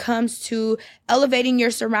 when it comes to elevating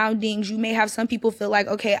your surroundings, you may have some people feel like,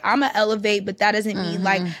 okay, I'm going to elevate, but that doesn't mean,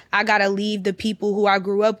 like, I got to leave the people who I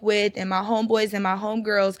grew up with and my homeboys and my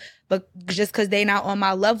homegirls, but just because they not on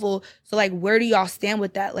my level. So, like, where do y'all stand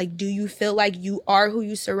with that? Like, do you feel like you are who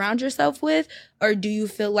you surround yourself with? Or do you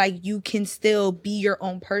feel like you can still be your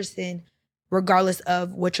own person regardless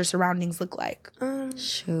of what your surroundings look like?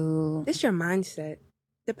 Shoot. It's your mindset.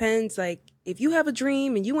 Depends. Like, if you have a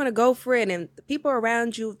dream and you want to go for it, and the people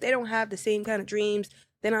around you, if they don't have the same kind of dreams,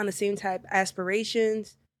 they're not on the same type of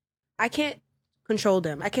aspirations, I can't control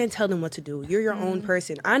them. I can't tell them what to do. You're your own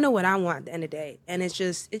person. I know what I want at the end of the day. And it's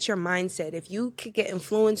your mindset. If you could get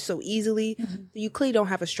influenced so easily, you clearly don't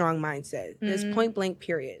have a strong mindset. There's point blank,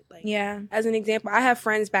 period. Like, as an example, I have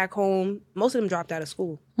friends back home. Most of them dropped out of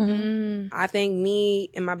school. I think me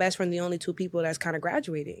and my best friend, the only two people that's kind of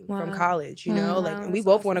graduating from college, you know? Like, and we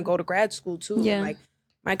both want to go to grad school too. Like,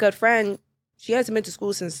 my good friend, she hasn't been to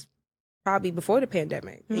school since probably before the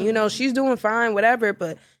pandemic. And, you know, she's doing fine, whatever.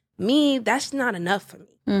 But me, that's not enough for me.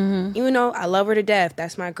 Even though I love her to death,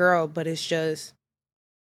 that's my girl. But it's just,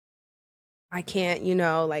 I can't, you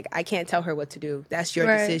know, like, I can't tell her what to do. That's your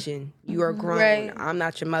decision. You are grown. Right. I'm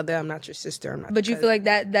not your mother. I'm not your sister. I'm not. But you feel like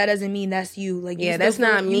that doesn't mean that's you. Like, Yeah, you that's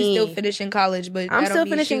still not me. You still finishing college, but I'm that still don't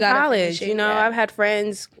mean she finishing gotta college. finish it. You know, Yeah. I've had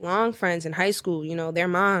friends, long friends in high school. You know, their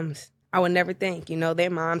moms. I would never think, you know, their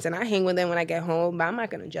moms, and I hang with them when I get home. But I'm not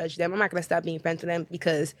gonna judge them. I'm not gonna stop being friends with them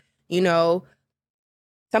because, you know,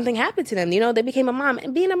 something happened to them. You know, they became a mom,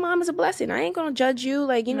 and being a mom is a blessing. I ain't gonna judge you.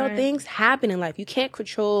 Like, you know, Right. things happen in life. You can't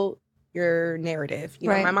control your narrative. You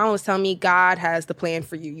know, Right. my mom was telling me God has the plan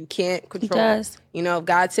for you. You can't control. does. You know, if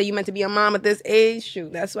God said you meant to be a mom at this age,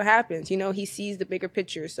 shoot, that's what happens. You know, he sees the bigger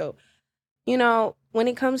picture. So, you know, when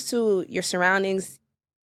it comes to your surroundings,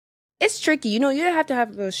 it's tricky. You know, you have to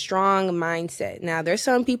have a strong mindset. Now, there's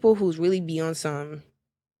some people who's really be on some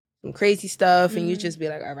crazy stuff, and you just be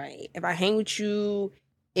like, all right, if I hang with you,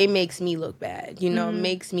 it makes me look bad. You know, it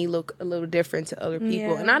makes me look a little different to other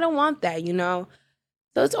people. And I don't want that, you know.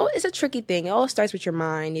 So it's a tricky thing. It all starts with your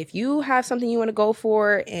mind. If you have something you want to go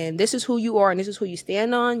for, and this is who you are, and this is who you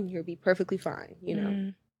stand on, you'll be perfectly fine, you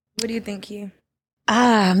know. What do you think, Key?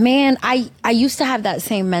 Man, I used to have that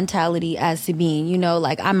same mentality as Sabine, you know,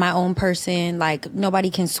 like I'm my own person, like nobody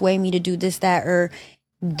can sway me to do this, that, or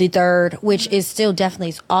the third, which is still definitely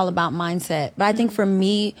it's all about mindset. But I think for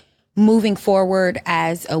me, moving forward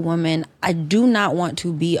as a woman, I do not want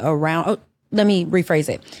to be around, let me rephrase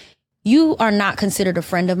it. You are not considered a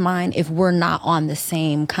friend of mine if we're not on the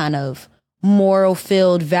same kind of moral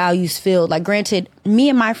field, values field. Like granted, me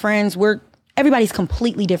and my friends, everybody's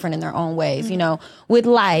completely different in their own ways, you know, with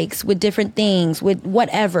likes, with different things, with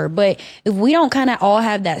whatever. But if we don't kind of all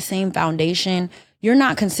have that same foundation, you're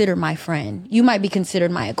not considered my friend. You might be considered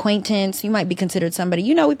my acquaintance. You might be considered somebody,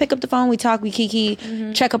 you know, we pick up the phone, we talk, we kiki,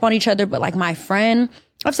 check up on each other. But like my friend,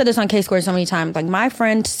 I've said this on K-Square so many times, like my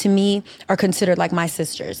friends to me are considered like my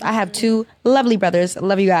sisters. I have two lovely brothers,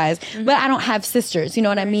 love you guys, but I don't have sisters, you know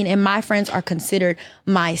what I mean? And my friends are considered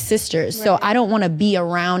my sisters. So I don't want to be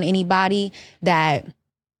around anybody that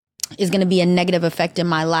is going to be a negative effect in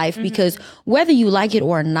my life because whether you like it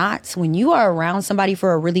or not, when you are around somebody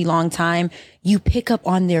for a really long time, you pick up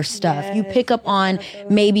on their stuff. You pick up on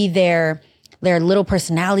maybe their little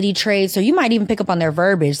personality traits, or you might even pick up on their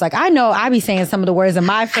verbiage. Like I know I be saying some of the words that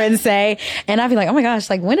my friends say, and I be like, oh my gosh,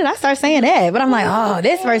 like when did I start saying it? But I'm like, oh,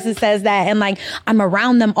 this person says that, and like I'm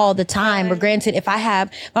around them all the time. But granted, if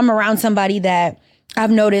I'm around somebody that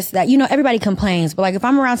I've noticed that, you know, everybody complains, but like if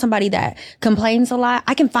I'm around somebody that complains a lot,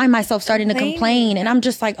 I can find myself starting to complain, and I'm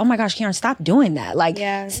just like, oh my gosh, Karen, stop doing that. Like,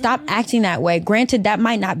 stop acting that way. Granted, that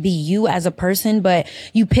might not be you as a person, but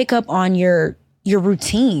you pick up on your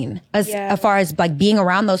routine as far as like being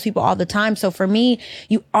around those people all the time. So for me,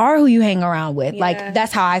 you are who you hang around with. Like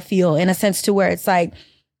that's how I feel, in a sense, to where it's like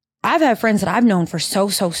I've had friends that I've known for so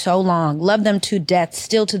long, love them to death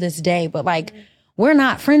still to this day, but like we're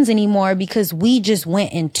not friends anymore because we just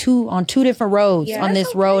went on two different roads on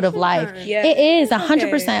this road of life. It is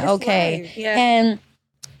 100% okay. And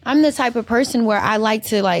I'm the type of person where I like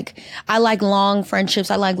long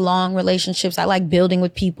friendships. I like long relationships. I like building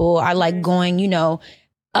with people. I like going, you know,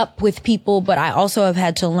 up with people. But I also have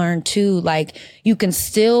had to learn too, like you can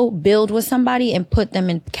still build with somebody and put them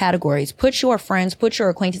in categories. Put your friends, put your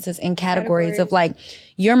acquaintances in categories of like,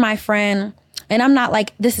 you're my friend. And I'm not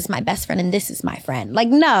like, this is my best friend and this is my friend. Like,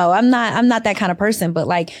 no, I'm not that kind of person, but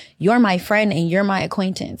like, you're my friend and you're my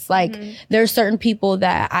acquaintance. Like, there's certain people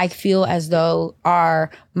that I feel as though are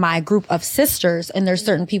my group of sisters, and there's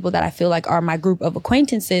certain people that I feel like are my group of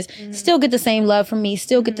acquaintances, still get the same love from me,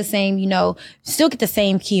 still get the same, you know, still get the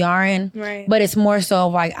same Kiaran. Right. But it's more so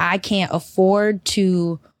like, I can't afford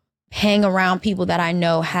to hang around people that I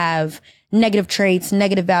know have negative traits,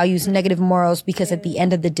 negative values, negative morals, because at the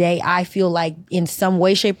end of the day, I feel like in some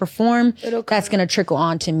way, shape, or form, that's going to trickle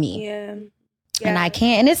on to me. And I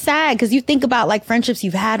can't. And it's sad because you think about like friendships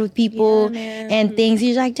you've had with people and things.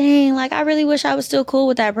 You're like, dang, like I really wish I was still cool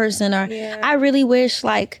with that person. Or I really wish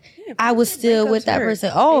like I was still with that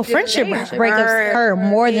person. Oh, friendship breakups hurt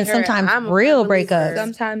more than sometimes real breakups.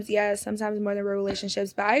 Sometimes more than real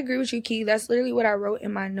relationships. But I agree with you, Key. That's literally what I wrote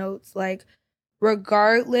in my notes. Like,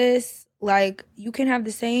 regardless, like you can have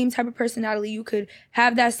the same type of personality. You could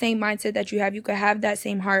have that same mindset that you have. You could have that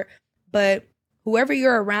same heart. But whoever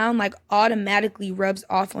you're around, like automatically rubs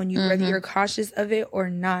off on you, whether you're conscious of it or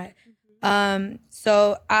not.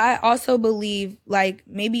 So I also believe like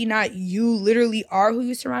maybe not you literally are who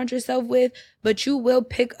you surround yourself with, but you will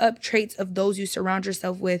pick up traits of those you surround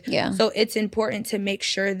yourself with. Yeah. So it's important to make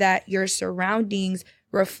sure that your surroundings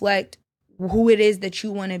reflect who it is that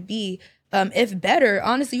you want to be. If better,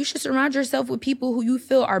 honestly, you should surround yourself with people who you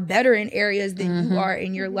feel are better in areas than you are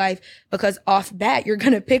in your life, because off bat, you're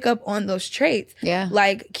going to pick up on those traits. Yeah.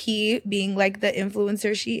 Like Key being like the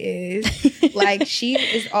influencer she is, like she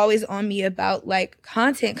is always on me about like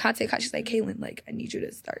content. She's like, Kaylin, like I need you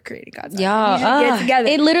to start creating content. I need you to get together.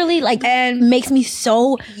 It literally like makes me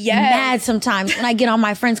so mad sometimes when I get on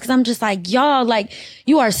my friends, because I'm just like, y'all, like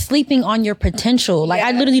you are sleeping on your potential. Like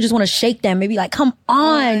I literally just want to shake them, maybe like, come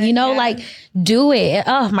on, you know, like do it.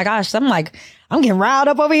 Oh my gosh, I'm getting riled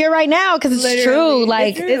up over here right now because it's true.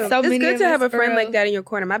 Like it's good to have a friend like that in your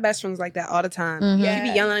corner. My best friend's like that all the time.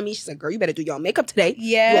 She be yelling at me. She's like, "Girl, you better do your makeup today.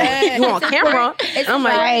 Yeah, you on camera." I'm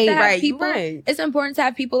like, right. It's important to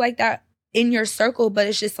have people like that in your circle, but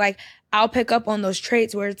it's just like I'll pick up on those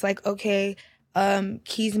traits where it's like, okay,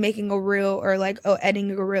 Key's making a reel or like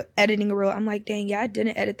editing a reel. I'm like, dang, yeah, I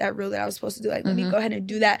didn't edit that reel that I was supposed to do. Like, let me go ahead and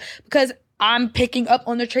do that, because I'm picking up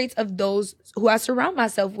on the traits of those who I surround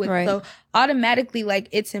myself with. Right. So automatically, like,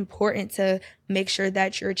 it's important to make sure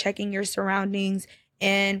that you're checking your surroundings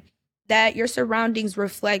and that your surroundings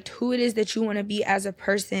reflect who it is that you want to be as a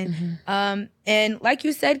person. And like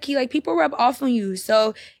you said, Key, like people rub off on you.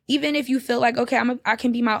 So even if you feel like, okay, I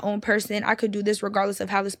can be my own person, I could do this regardless of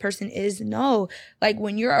how this person is. No, like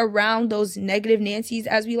when you're around those negative Nancys,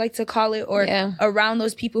 as we like to call it, or around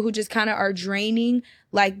those people who just kind of are draining,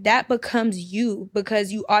 like that becomes you,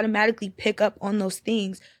 because you automatically pick up on those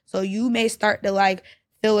things. So you may start to like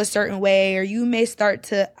feel a certain way, or you may start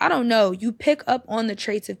to, I don't know, you pick up on the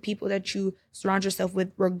traits of people that you surround yourself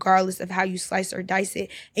with regardless of how you slice or dice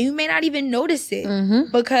it. And you may not even notice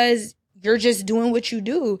it because you're just doing what you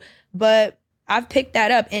do. But I've picked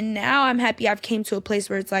that up, and now I'm happy I've came to a place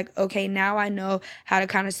where it's like, okay, now I know how to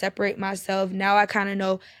kind of separate myself. Now I kind of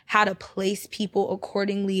know how to place people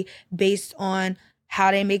accordingly based on how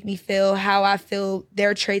they make me feel, how I feel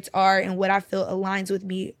their traits are, and what I feel aligns with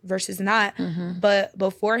me versus not. But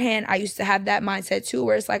beforehand, I used to have that mindset too,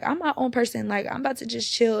 where it's like, I'm my own person. Like, I'm about to just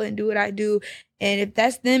chill and do what I do. And if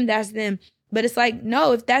that's them, that's them. But it's like,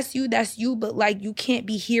 no, if that's you, that's you. But like, you can't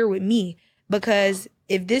be here with me, because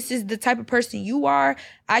if this is the type of person you are,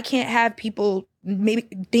 I can't have people maybe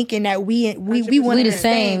thinking that we want the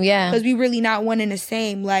same, because we really not one and the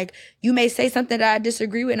same. Like, you may say something that I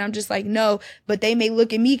disagree with, and I'm just like, no, but they may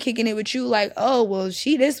look at me kicking it with you like, oh, well,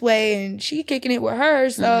 she this way and she kicking it with her,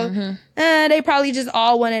 so they probably just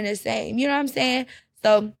all one and the same. You know what I'm saying?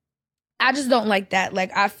 So I just don't like that.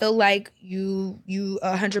 Like, I feel like you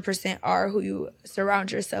 100% are who you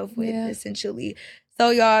surround yourself with, essentially. So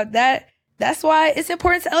y'all, that's why it's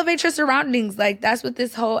important to elevate your surroundings. Like, that's what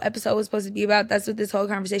this whole episode was supposed to be about. That's what this whole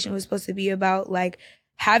conversation was supposed to be about. Like,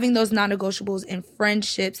 having those non-negotiables in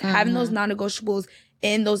friendships, having those non-negotiables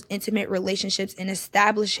in those intimate relationships, and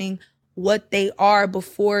establishing what they are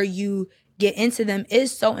before you get into them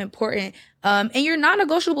is so important. And your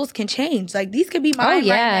non-negotiables can change. Like, these could be mine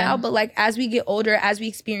right now, but like, as we get older, as we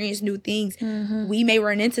experience new things, we may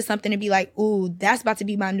run into something and be like, ooh, that's about to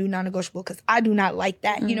be my new non-negotiable, because I do not like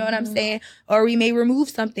that. You know what I'm saying? Or we may remove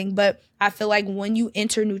something. But I feel like when you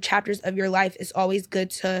enter new chapters of your life, it's always good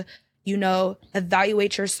to, you know,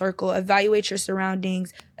 evaluate your circle, evaluate your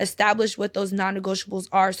surroundings, establish what those non-negotiables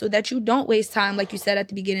are, so that you don't waste time, like you said at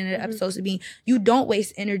the beginning of the episode, Sabine. You don't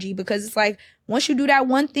waste energy, because it's like, once you do that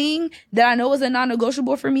one thing that I know is a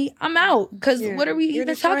non-negotiable for me, I'm out. Because what are we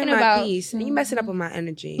even talking about? Peace, and you messing up on my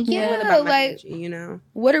energy. Yeah, like, energy, you know,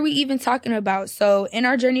 what are we even talking about? So in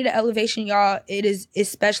our journey to elevation, y'all, it is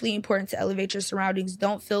especially important to elevate your surroundings.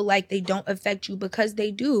 Don't feel like they don't affect you, because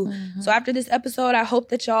they do. So after this episode, I hope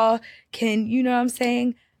that y'all can, you know what I'm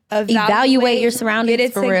saying, evaluate your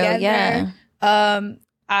surroundings for real. Yeah.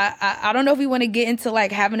 I don't know if we want to get into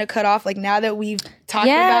like having to cut off, like, now that we've talked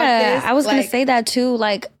about this. I was going to say that too.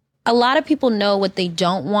 Like, a lot of people know what they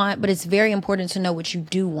don't want, but it's very important to know what you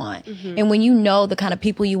do want. And when you know the kind of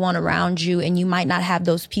people you want around you, and you might not have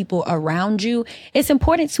those people around you, it's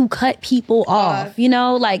important to cut people off. You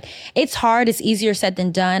know, like, it's hard. It's easier said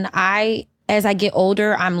than done. As I get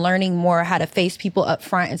older, I'm learning more how to face people up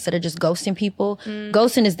front instead of just ghosting people.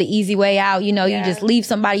 Ghosting is the easy way out. You know, you just leave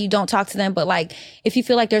somebody, you don't talk to them. But like, if you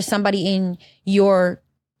feel like there's somebody in your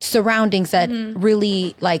surroundings that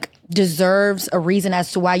really like deserves a reason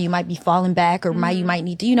as to why you might be falling back, or why you might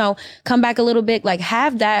need to, you know, come back a little bit, like,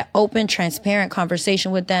 have that open, transparent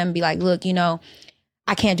conversation with them. Be like, look, you know,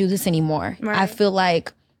 I can't do this anymore. I feel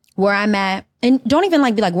like where I'm at and don't even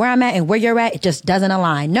like be like where I'm at and where you're at, it just doesn't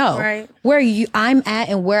align. No. Right. Where I'm at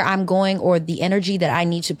and where I'm going, or the energy that I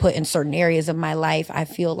need to put in certain areas of my life, I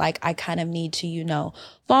feel like I kind of need to,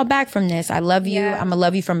 fall back from this. I love you. Yeah. I'm gonna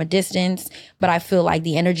love you from a distance, but I feel like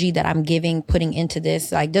the energy that I'm putting into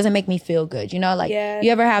this, like, doesn't make me feel good. You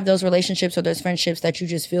ever have those relationships or those friendships that you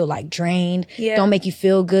just feel like drained, don't make you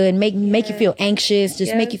feel good, make you feel anxious,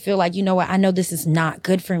 just make you feel like, you know what, I know this is not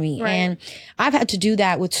good for me. Right. And I've had to do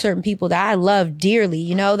that with certain people that I love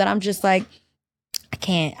dearly, that I'm just like, I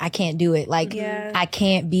can't do it. Like, I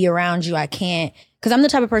can't be around you. I can't. Because I'm the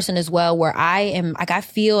type of person as well where I am, like, I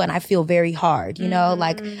feel very hard,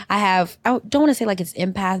 like I don't want to say like it's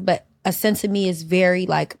empath, but a sense of me is very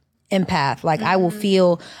like empath. Like I will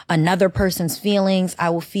feel another person's feelings.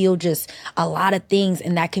 I will feel just a lot of things.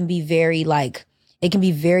 And that can be very like, it can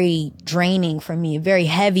be very draining for me, very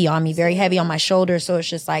heavy on me, very heavy on my shoulders. So it's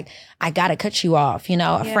just like, I got to cut you off,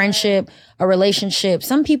 a friendship, a relationship.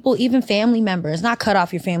 Some people, even family members, not cut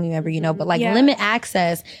off your family member, but like limit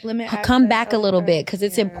access, come back a little bit, because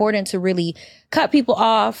it's important to really cut people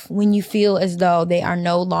off when you feel as though they are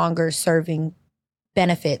no longer serving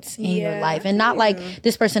benefits in your life. And not like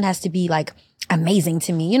this person has to be like amazing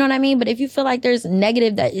to me. You know what I mean? But if you feel like there's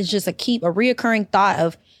negative that is just a reoccurring thought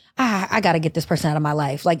of, I got to get this person out of my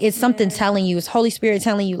life. Like it's something telling you, it's Holy Spirit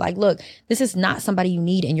telling you like, look, this is not somebody you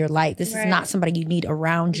need in your life. This is not somebody you need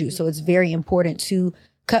around you. So it's very important to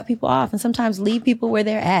cut people off and sometimes leave people where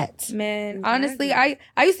they're at. Man, honestly, I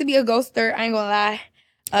used to be a ghoster. I ain't gonna lie.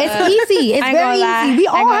 It's easy. It's very easy. We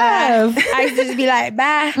all have. I used to just be like,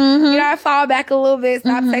 bye. I fall back a little bit,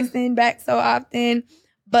 stop texting back so often.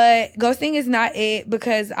 But ghosting is not it,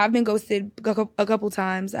 because I've been ghosted a couple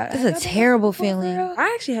times. It's a terrible feeling.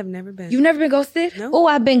 I actually have never been. You've never been ghosted? No. Oh,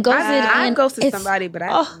 I've been ghosted. I've ghosted somebody, but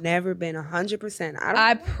I've never been 100%.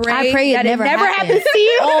 I pray it never happens to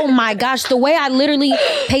you. Oh my gosh, the way I literally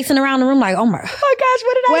pacing around the room like, oh my gosh,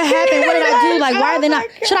 what happened? What did I do? Like, why are they not?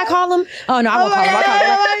 Should I call them? Oh no, I won't call them.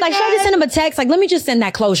 I'll call them. Like, should I just send them a text? Like, let me just send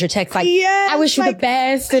that closure text. Like, I wish you the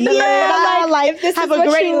best. And like have a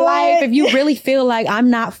great life. If you really feel like I'm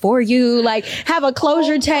not for you, like have a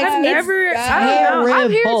closure text. I've heard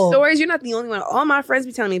stories. You're not the only one. All my friends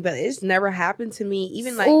be telling me, but it's never happened to me.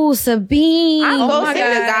 Even like, oh, Sabine, I've ghosted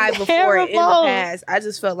a guy before in the past. I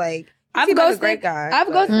just felt like I've ghosted a great guy. I've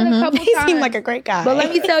ghosted a couple times. He seemed like a great guy. But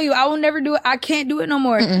let me tell you, I will never do it. I can't do it no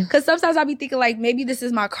more. Because sometimes I'll be thinking like, maybe this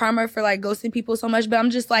is my karma for like ghosting people so much. But I'm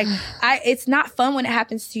just like, it's not fun when it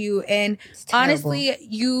happens to you. And honestly,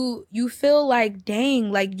 you feel like,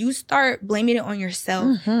 dang, like you start blaming it on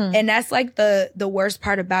yourself. And that's like the worst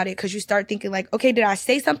part about it. Because you start thinking like, okay, did I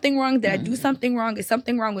say something wrong? Did I do something wrong? Is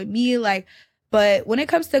something wrong with me? Like, but when it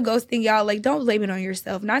comes to ghosting, y'all, like, don't blame it on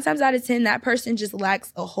yourself. 9 times out of 10, that person just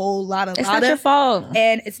lacks a whole lot of. It's not your fault.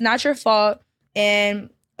 And it's not your fault.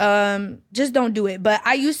 And just don't do it. But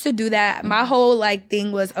I used to do that. My whole, like,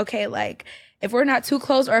 thing was, okay, like, if we're not too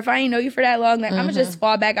close or if I ain't know you for that long, like, I'm going to just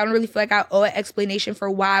fall back. I don't really feel like I owe an explanation for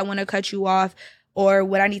why I want to cut you off or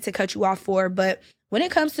what I need to cut you off for. But when it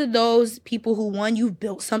comes to those people who, one, you've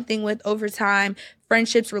built something with over time,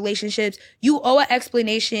 friendships, relationships, you owe an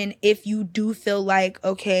explanation if you do feel like,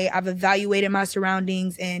 okay, I've evaluated my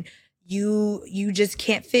surroundings and you just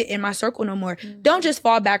can't fit in my circle no more. Don't just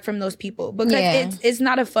fall back from those people, because it's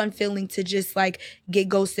not a fun feeling to just like get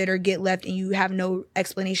ghosted or get left and you have no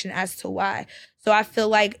explanation as to why. So I feel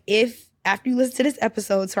like if after you listen to this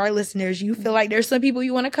episode, to our listeners, you feel like there's some people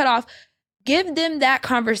you want to cut off, give them that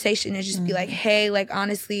conversation and just be like, hey, like,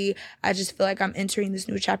 honestly, I just feel like I'm entering this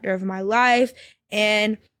new chapter of my life.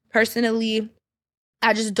 And personally,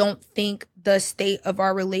 I just don't think the state of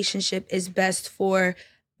our relationship is best for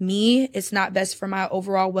me. It's not best for my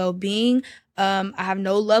overall well-being. I have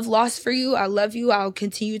no love lost for you. I love you. I'll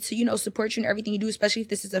continue to, support you in everything you do, especially if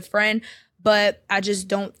this is a friend. But I just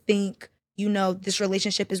don't think, this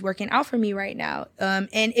relationship is working out for me right now.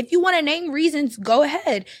 And if you want to name reasons, go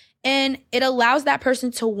ahead. And it allows that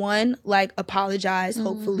person to, one, like, apologize,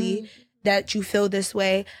 hopefully, that you feel this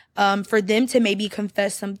way, for them to maybe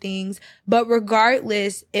confess some things. But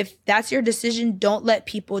regardless, if that's your decision, don't let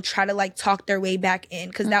people try to, like, talk their way back in,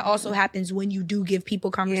 because that also happens when you do give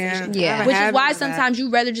people conversation. Yeah. Which is why sometimes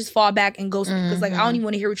you rather just fall back and ghost people, because, like, I don't even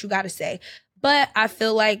want to hear what you got to say. But I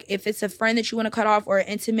feel like if it's a friend that you want to cut off or an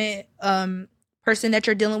intimate person that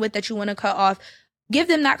you're dealing with that you want to cut off, give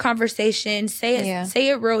them that conversation. Say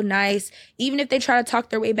it real nice. Even if they try to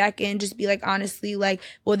talk their way back in, just be like, honestly, like,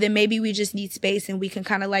 well, then maybe we just need space and we can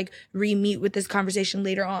kind of like re-meet with this conversation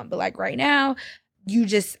later on. But like right now,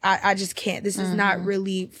 I just can't. This is not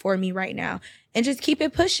really for me right now. and just keep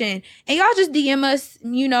it pushing. And y'all just DM us.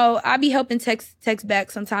 You know, I be helping text back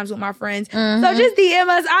sometimes with my friends. So just DM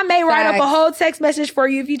us. I may write up a whole text message for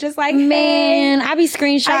you if you just like, man, hey, I be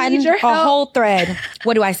screenshotting a whole thread.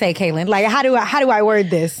 What do I say, Kaylin? Like, how do I word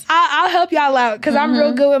this? I'll help y'all out because I'm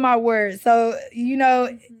real good with my words. So, you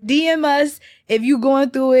know, DM us if you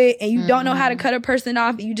going through it and you don't know how to cut a person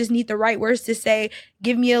off and you just need the right words to say.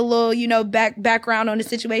 Give me a little, you know, background on the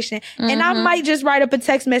situation. And I might just write up a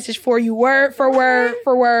text message for you, word for word,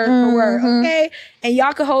 okay? And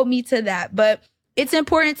y'all can hold me to that. But it's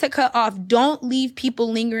important to cut off. Don't leave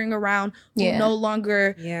people lingering around who no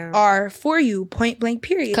longer are for you, point blank,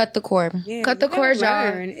 period. Cut the cord. Yeah, cut the cord,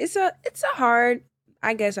 y'all. It's a hard,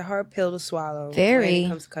 I guess, a hard pill to swallow. Very. When it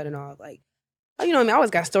comes to cutting off. Like, oh, you know what I mean? I always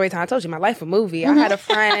got story time. I told you, my life a movie. I had a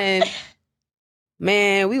friend...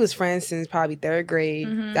 Man, we was friends since probably 3rd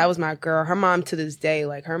grade. That was my girl. Her mom to this day,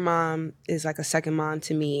 like her mom is like a second mom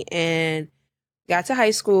to me. And got to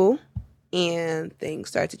high school and things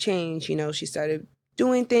started to change. You know, she started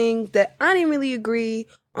doing things that I didn't really agree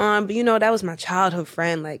on. But, you know, that was my childhood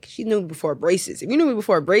friend. Like, she knew me before braces. If you knew me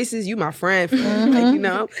before braces, you my friend. Like, you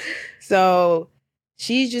know? So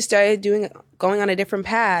she just started going on a different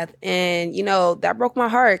path. And, you know, that broke my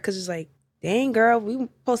heart because it's like, dang, girl, we were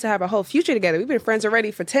supposed to have a whole future together. We've been friends already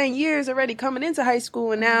for 10 years already coming into high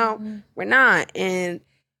school, and now we're not. And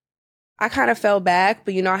I kind of fell back,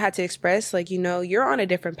 but, you know, I had to express, like, you know, you're on a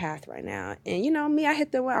different path right now. And, you know, me, I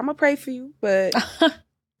hit the well. I'm going to pray for you, but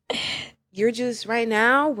you're just, right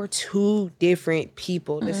now, we're two different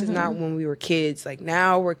people. This is not when we were kids. Like,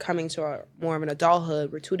 now we're coming to more of an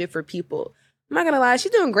adulthood. We're two different people. I'm not going to lie,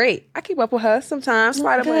 she's doing great. I keep up with her sometimes.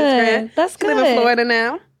 Slide up on Instagram. That's good. She live in Florida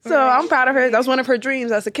now. So I'm proud of her. That was one of her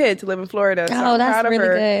dreams as a kid, to live in Florida. So I'm that's proud of really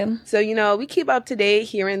her. good. So, you know, we keep up to date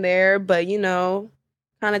here and there, but, you know,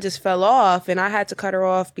 kind of just fell off. And I had to cut her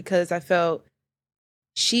off because I felt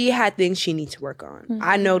she had things she needs to work on.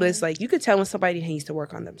 I noticed, like, you could tell when somebody needs to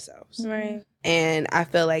work on themselves. Right. And I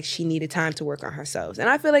feel like she needed time to work on herself. And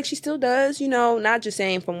I feel like she still does, you know, not just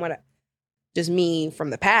saying from just me from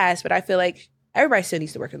the past, but I feel like everybody still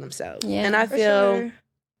needs to work on themselves. Yeah, and I feel...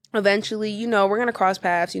 Eventually, you know, we're going to cross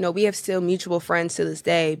paths. You know, we have still mutual friends to this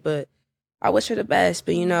day, but I wish her the best.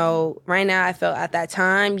 But, you know, right now I felt at that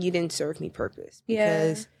time you didn't serve me purpose.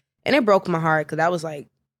 And it broke my heart because I was like,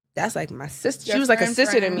 that's like my sister. She was like a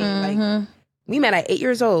sister to me. Like, we met at 8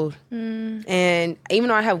 years old. And even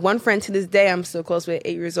though I have one friend to this day, I'm still close with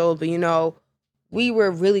 8 years old. But, you know, we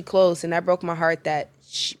were really close. And that broke my heart that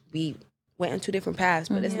we went on two different paths.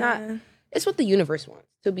 But it's not, it's what the universe wants,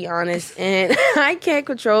 to be honest. And I can't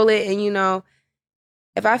control it. And, you know,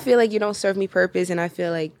 if I feel like you don't serve me purpose and I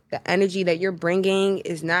feel like the energy that you're bringing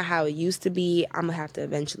is not how it used to be, I'm going to have to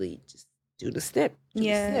eventually just do the snip.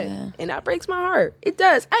 And that breaks my heart. It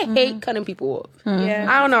does. I hate cutting people off.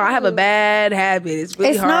 I don't know. I have a bad habit. It's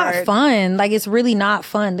really hard. It's not fun. Like, it's really not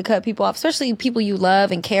fun to cut people off, especially people you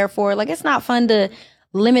love and care for. Like, it's not fun to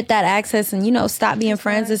limit that access and, you know, stop being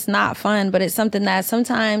friends. It's not fun, but it's something that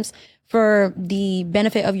sometimes, for the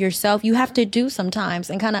benefit of yourself, you have to do sometimes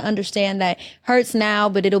and kind of understand that hurts now,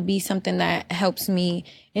 but it'll be something that helps me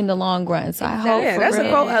in the long run. So I hope. Yeah, that's a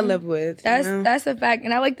quote I live with. That's a fact.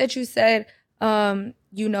 And I like that you said,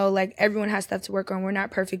 you know, like, everyone has stuff to work on. We're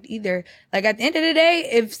not perfect either. Like, at the end of the day,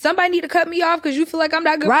 if somebody need to cut me off because you feel like I'm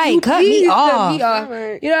not good, cut me off.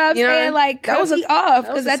 Right. You know what I'm saying? Like, cut me off.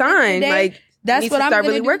 That was a sign. Like, that's what I'm start gonna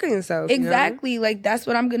really do. working yourself. Exactly. You know? Like, that's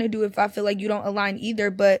what I'm gonna do if I feel like you don't align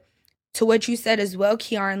either. But to what you said as well,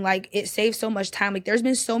 Kiarn, like, it saves so much time. Like, there's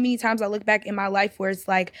been so many times I look back in my life where it's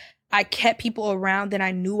like I kept people around that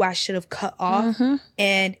I knew I should have cut off,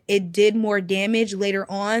 and it did more damage later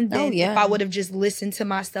on than if I would have just listened to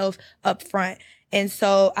myself up front. And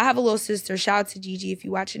so I have a little sister. Shout out to Gigi. If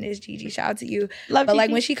you're watching this, Gigi, shout out to you. Love but Gigi.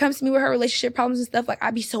 like, when she comes to me with her relationship problems and stuff, like,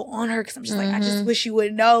 I be so on her because I'm just like, I just wish you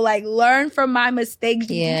would know, like, learn from my mistakes.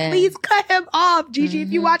 Gigi. Please cut him off. Gigi, if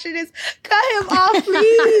you're watching this, cut him off,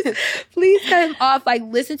 please. Please cut him off. Like,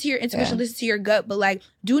 listen to your intuition, listen to your gut, but like,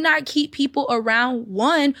 do not keep people around,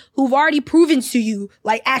 one, who've already proven to you,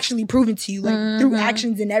 like, actually proven to you, like, through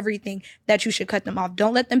actions and everything, that you should cut them off.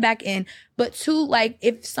 Don't let them back in. But two, like,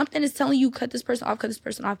 if something is telling you cut this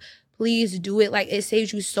person off, please do it. Like, it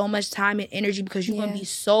saves you so much time and energy because you're going to be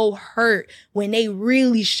so hurt when they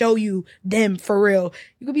really show you them for real.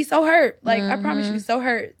 You could be so hurt. Like, I promise you, so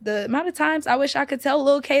hurt. The amount of times I wish I could tell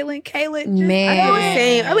little Kaylin, Man. I know the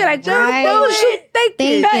same. I be like, just bullshit.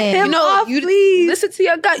 Thinking. Cut him off, you please. Listen to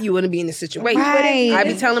your gut. You wouldn't be in this situation. Right. I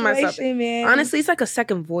be telling myself, man. honestly, it's like a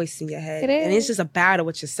second voice in your head. And it's just a battle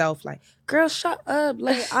with yourself. Like, girl, shut up.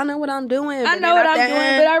 Like, I know what I'm doing. I know what I'm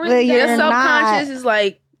doing, but I really You're your subconscious is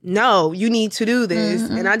like, no, you need to do this.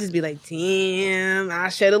 And I just be like, damn, I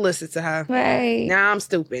should have listened to her. Right. Now I'm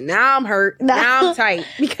stupid. Now I'm hurt. Now I'm tight.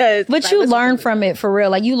 Because But you learn from it for real.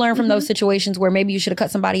 Like you learn from those situations where maybe you should have cut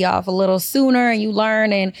somebody off a little sooner and you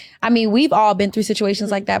learn. And I mean, we've all been through situations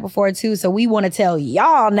like that before too. So we want to tell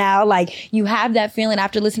y'all now, like you have that feeling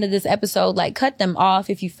after listening to this episode, like cut them off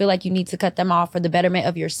if you feel like you need to cut them off for the betterment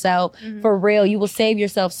of yourself. For real. You will save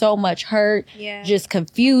yourself so much hurt, just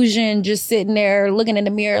confusion, just sitting there looking in the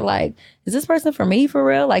mirror like, is this person for me for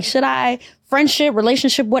real? Like, should I? Friendship,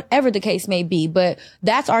 relationship, whatever the case may be. But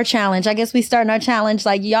that's our challenge. I guess we starting our challenge.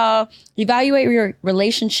 Like, y'all, evaluate your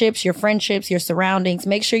relationships, your friendships, your surroundings.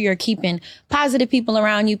 Make sure you're keeping positive people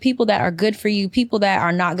around you, people that are good for you, people that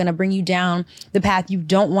are not going to bring you down the path you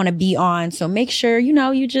don't want to be on. So make sure,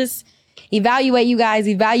 you just evaluate, you guys,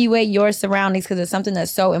 evaluate your surroundings because it's something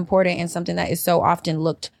that's so important and something that is so often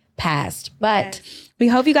looked past. But we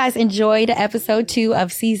hope you guys enjoyed episode 2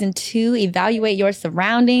 of season 2. Evaluate your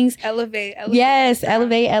surroundings. Elevate. Yes,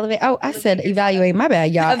 elevate. Oh, I said evaluate. My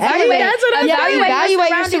bad, y'all. Evaluate. That's what I'm saying. Evaluate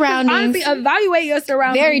your surroundings. Honestly, evaluate your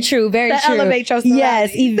surroundings. Very true. Very to true. Elevate your surroundings.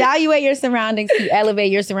 Yes, evaluate your surroundings to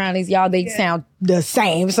elevate your surroundings. Y'all, they sound the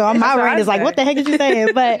same. So my brain is like, what the heck did you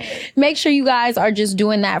say? But make sure you guys are just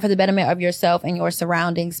doing that for the betterment of yourself and your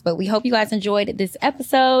surroundings. But we hope you guys enjoyed this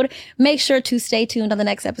episode. Make sure to stay tuned on the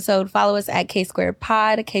next episode. Follow us at K Squared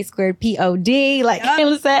Pod, K Squared POD, like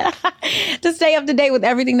Kayla said, to stay up to date with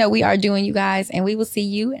everything that we are doing, you guys. And we will see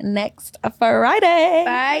you next Friday.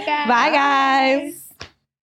 Bye, guys. Bye, guys.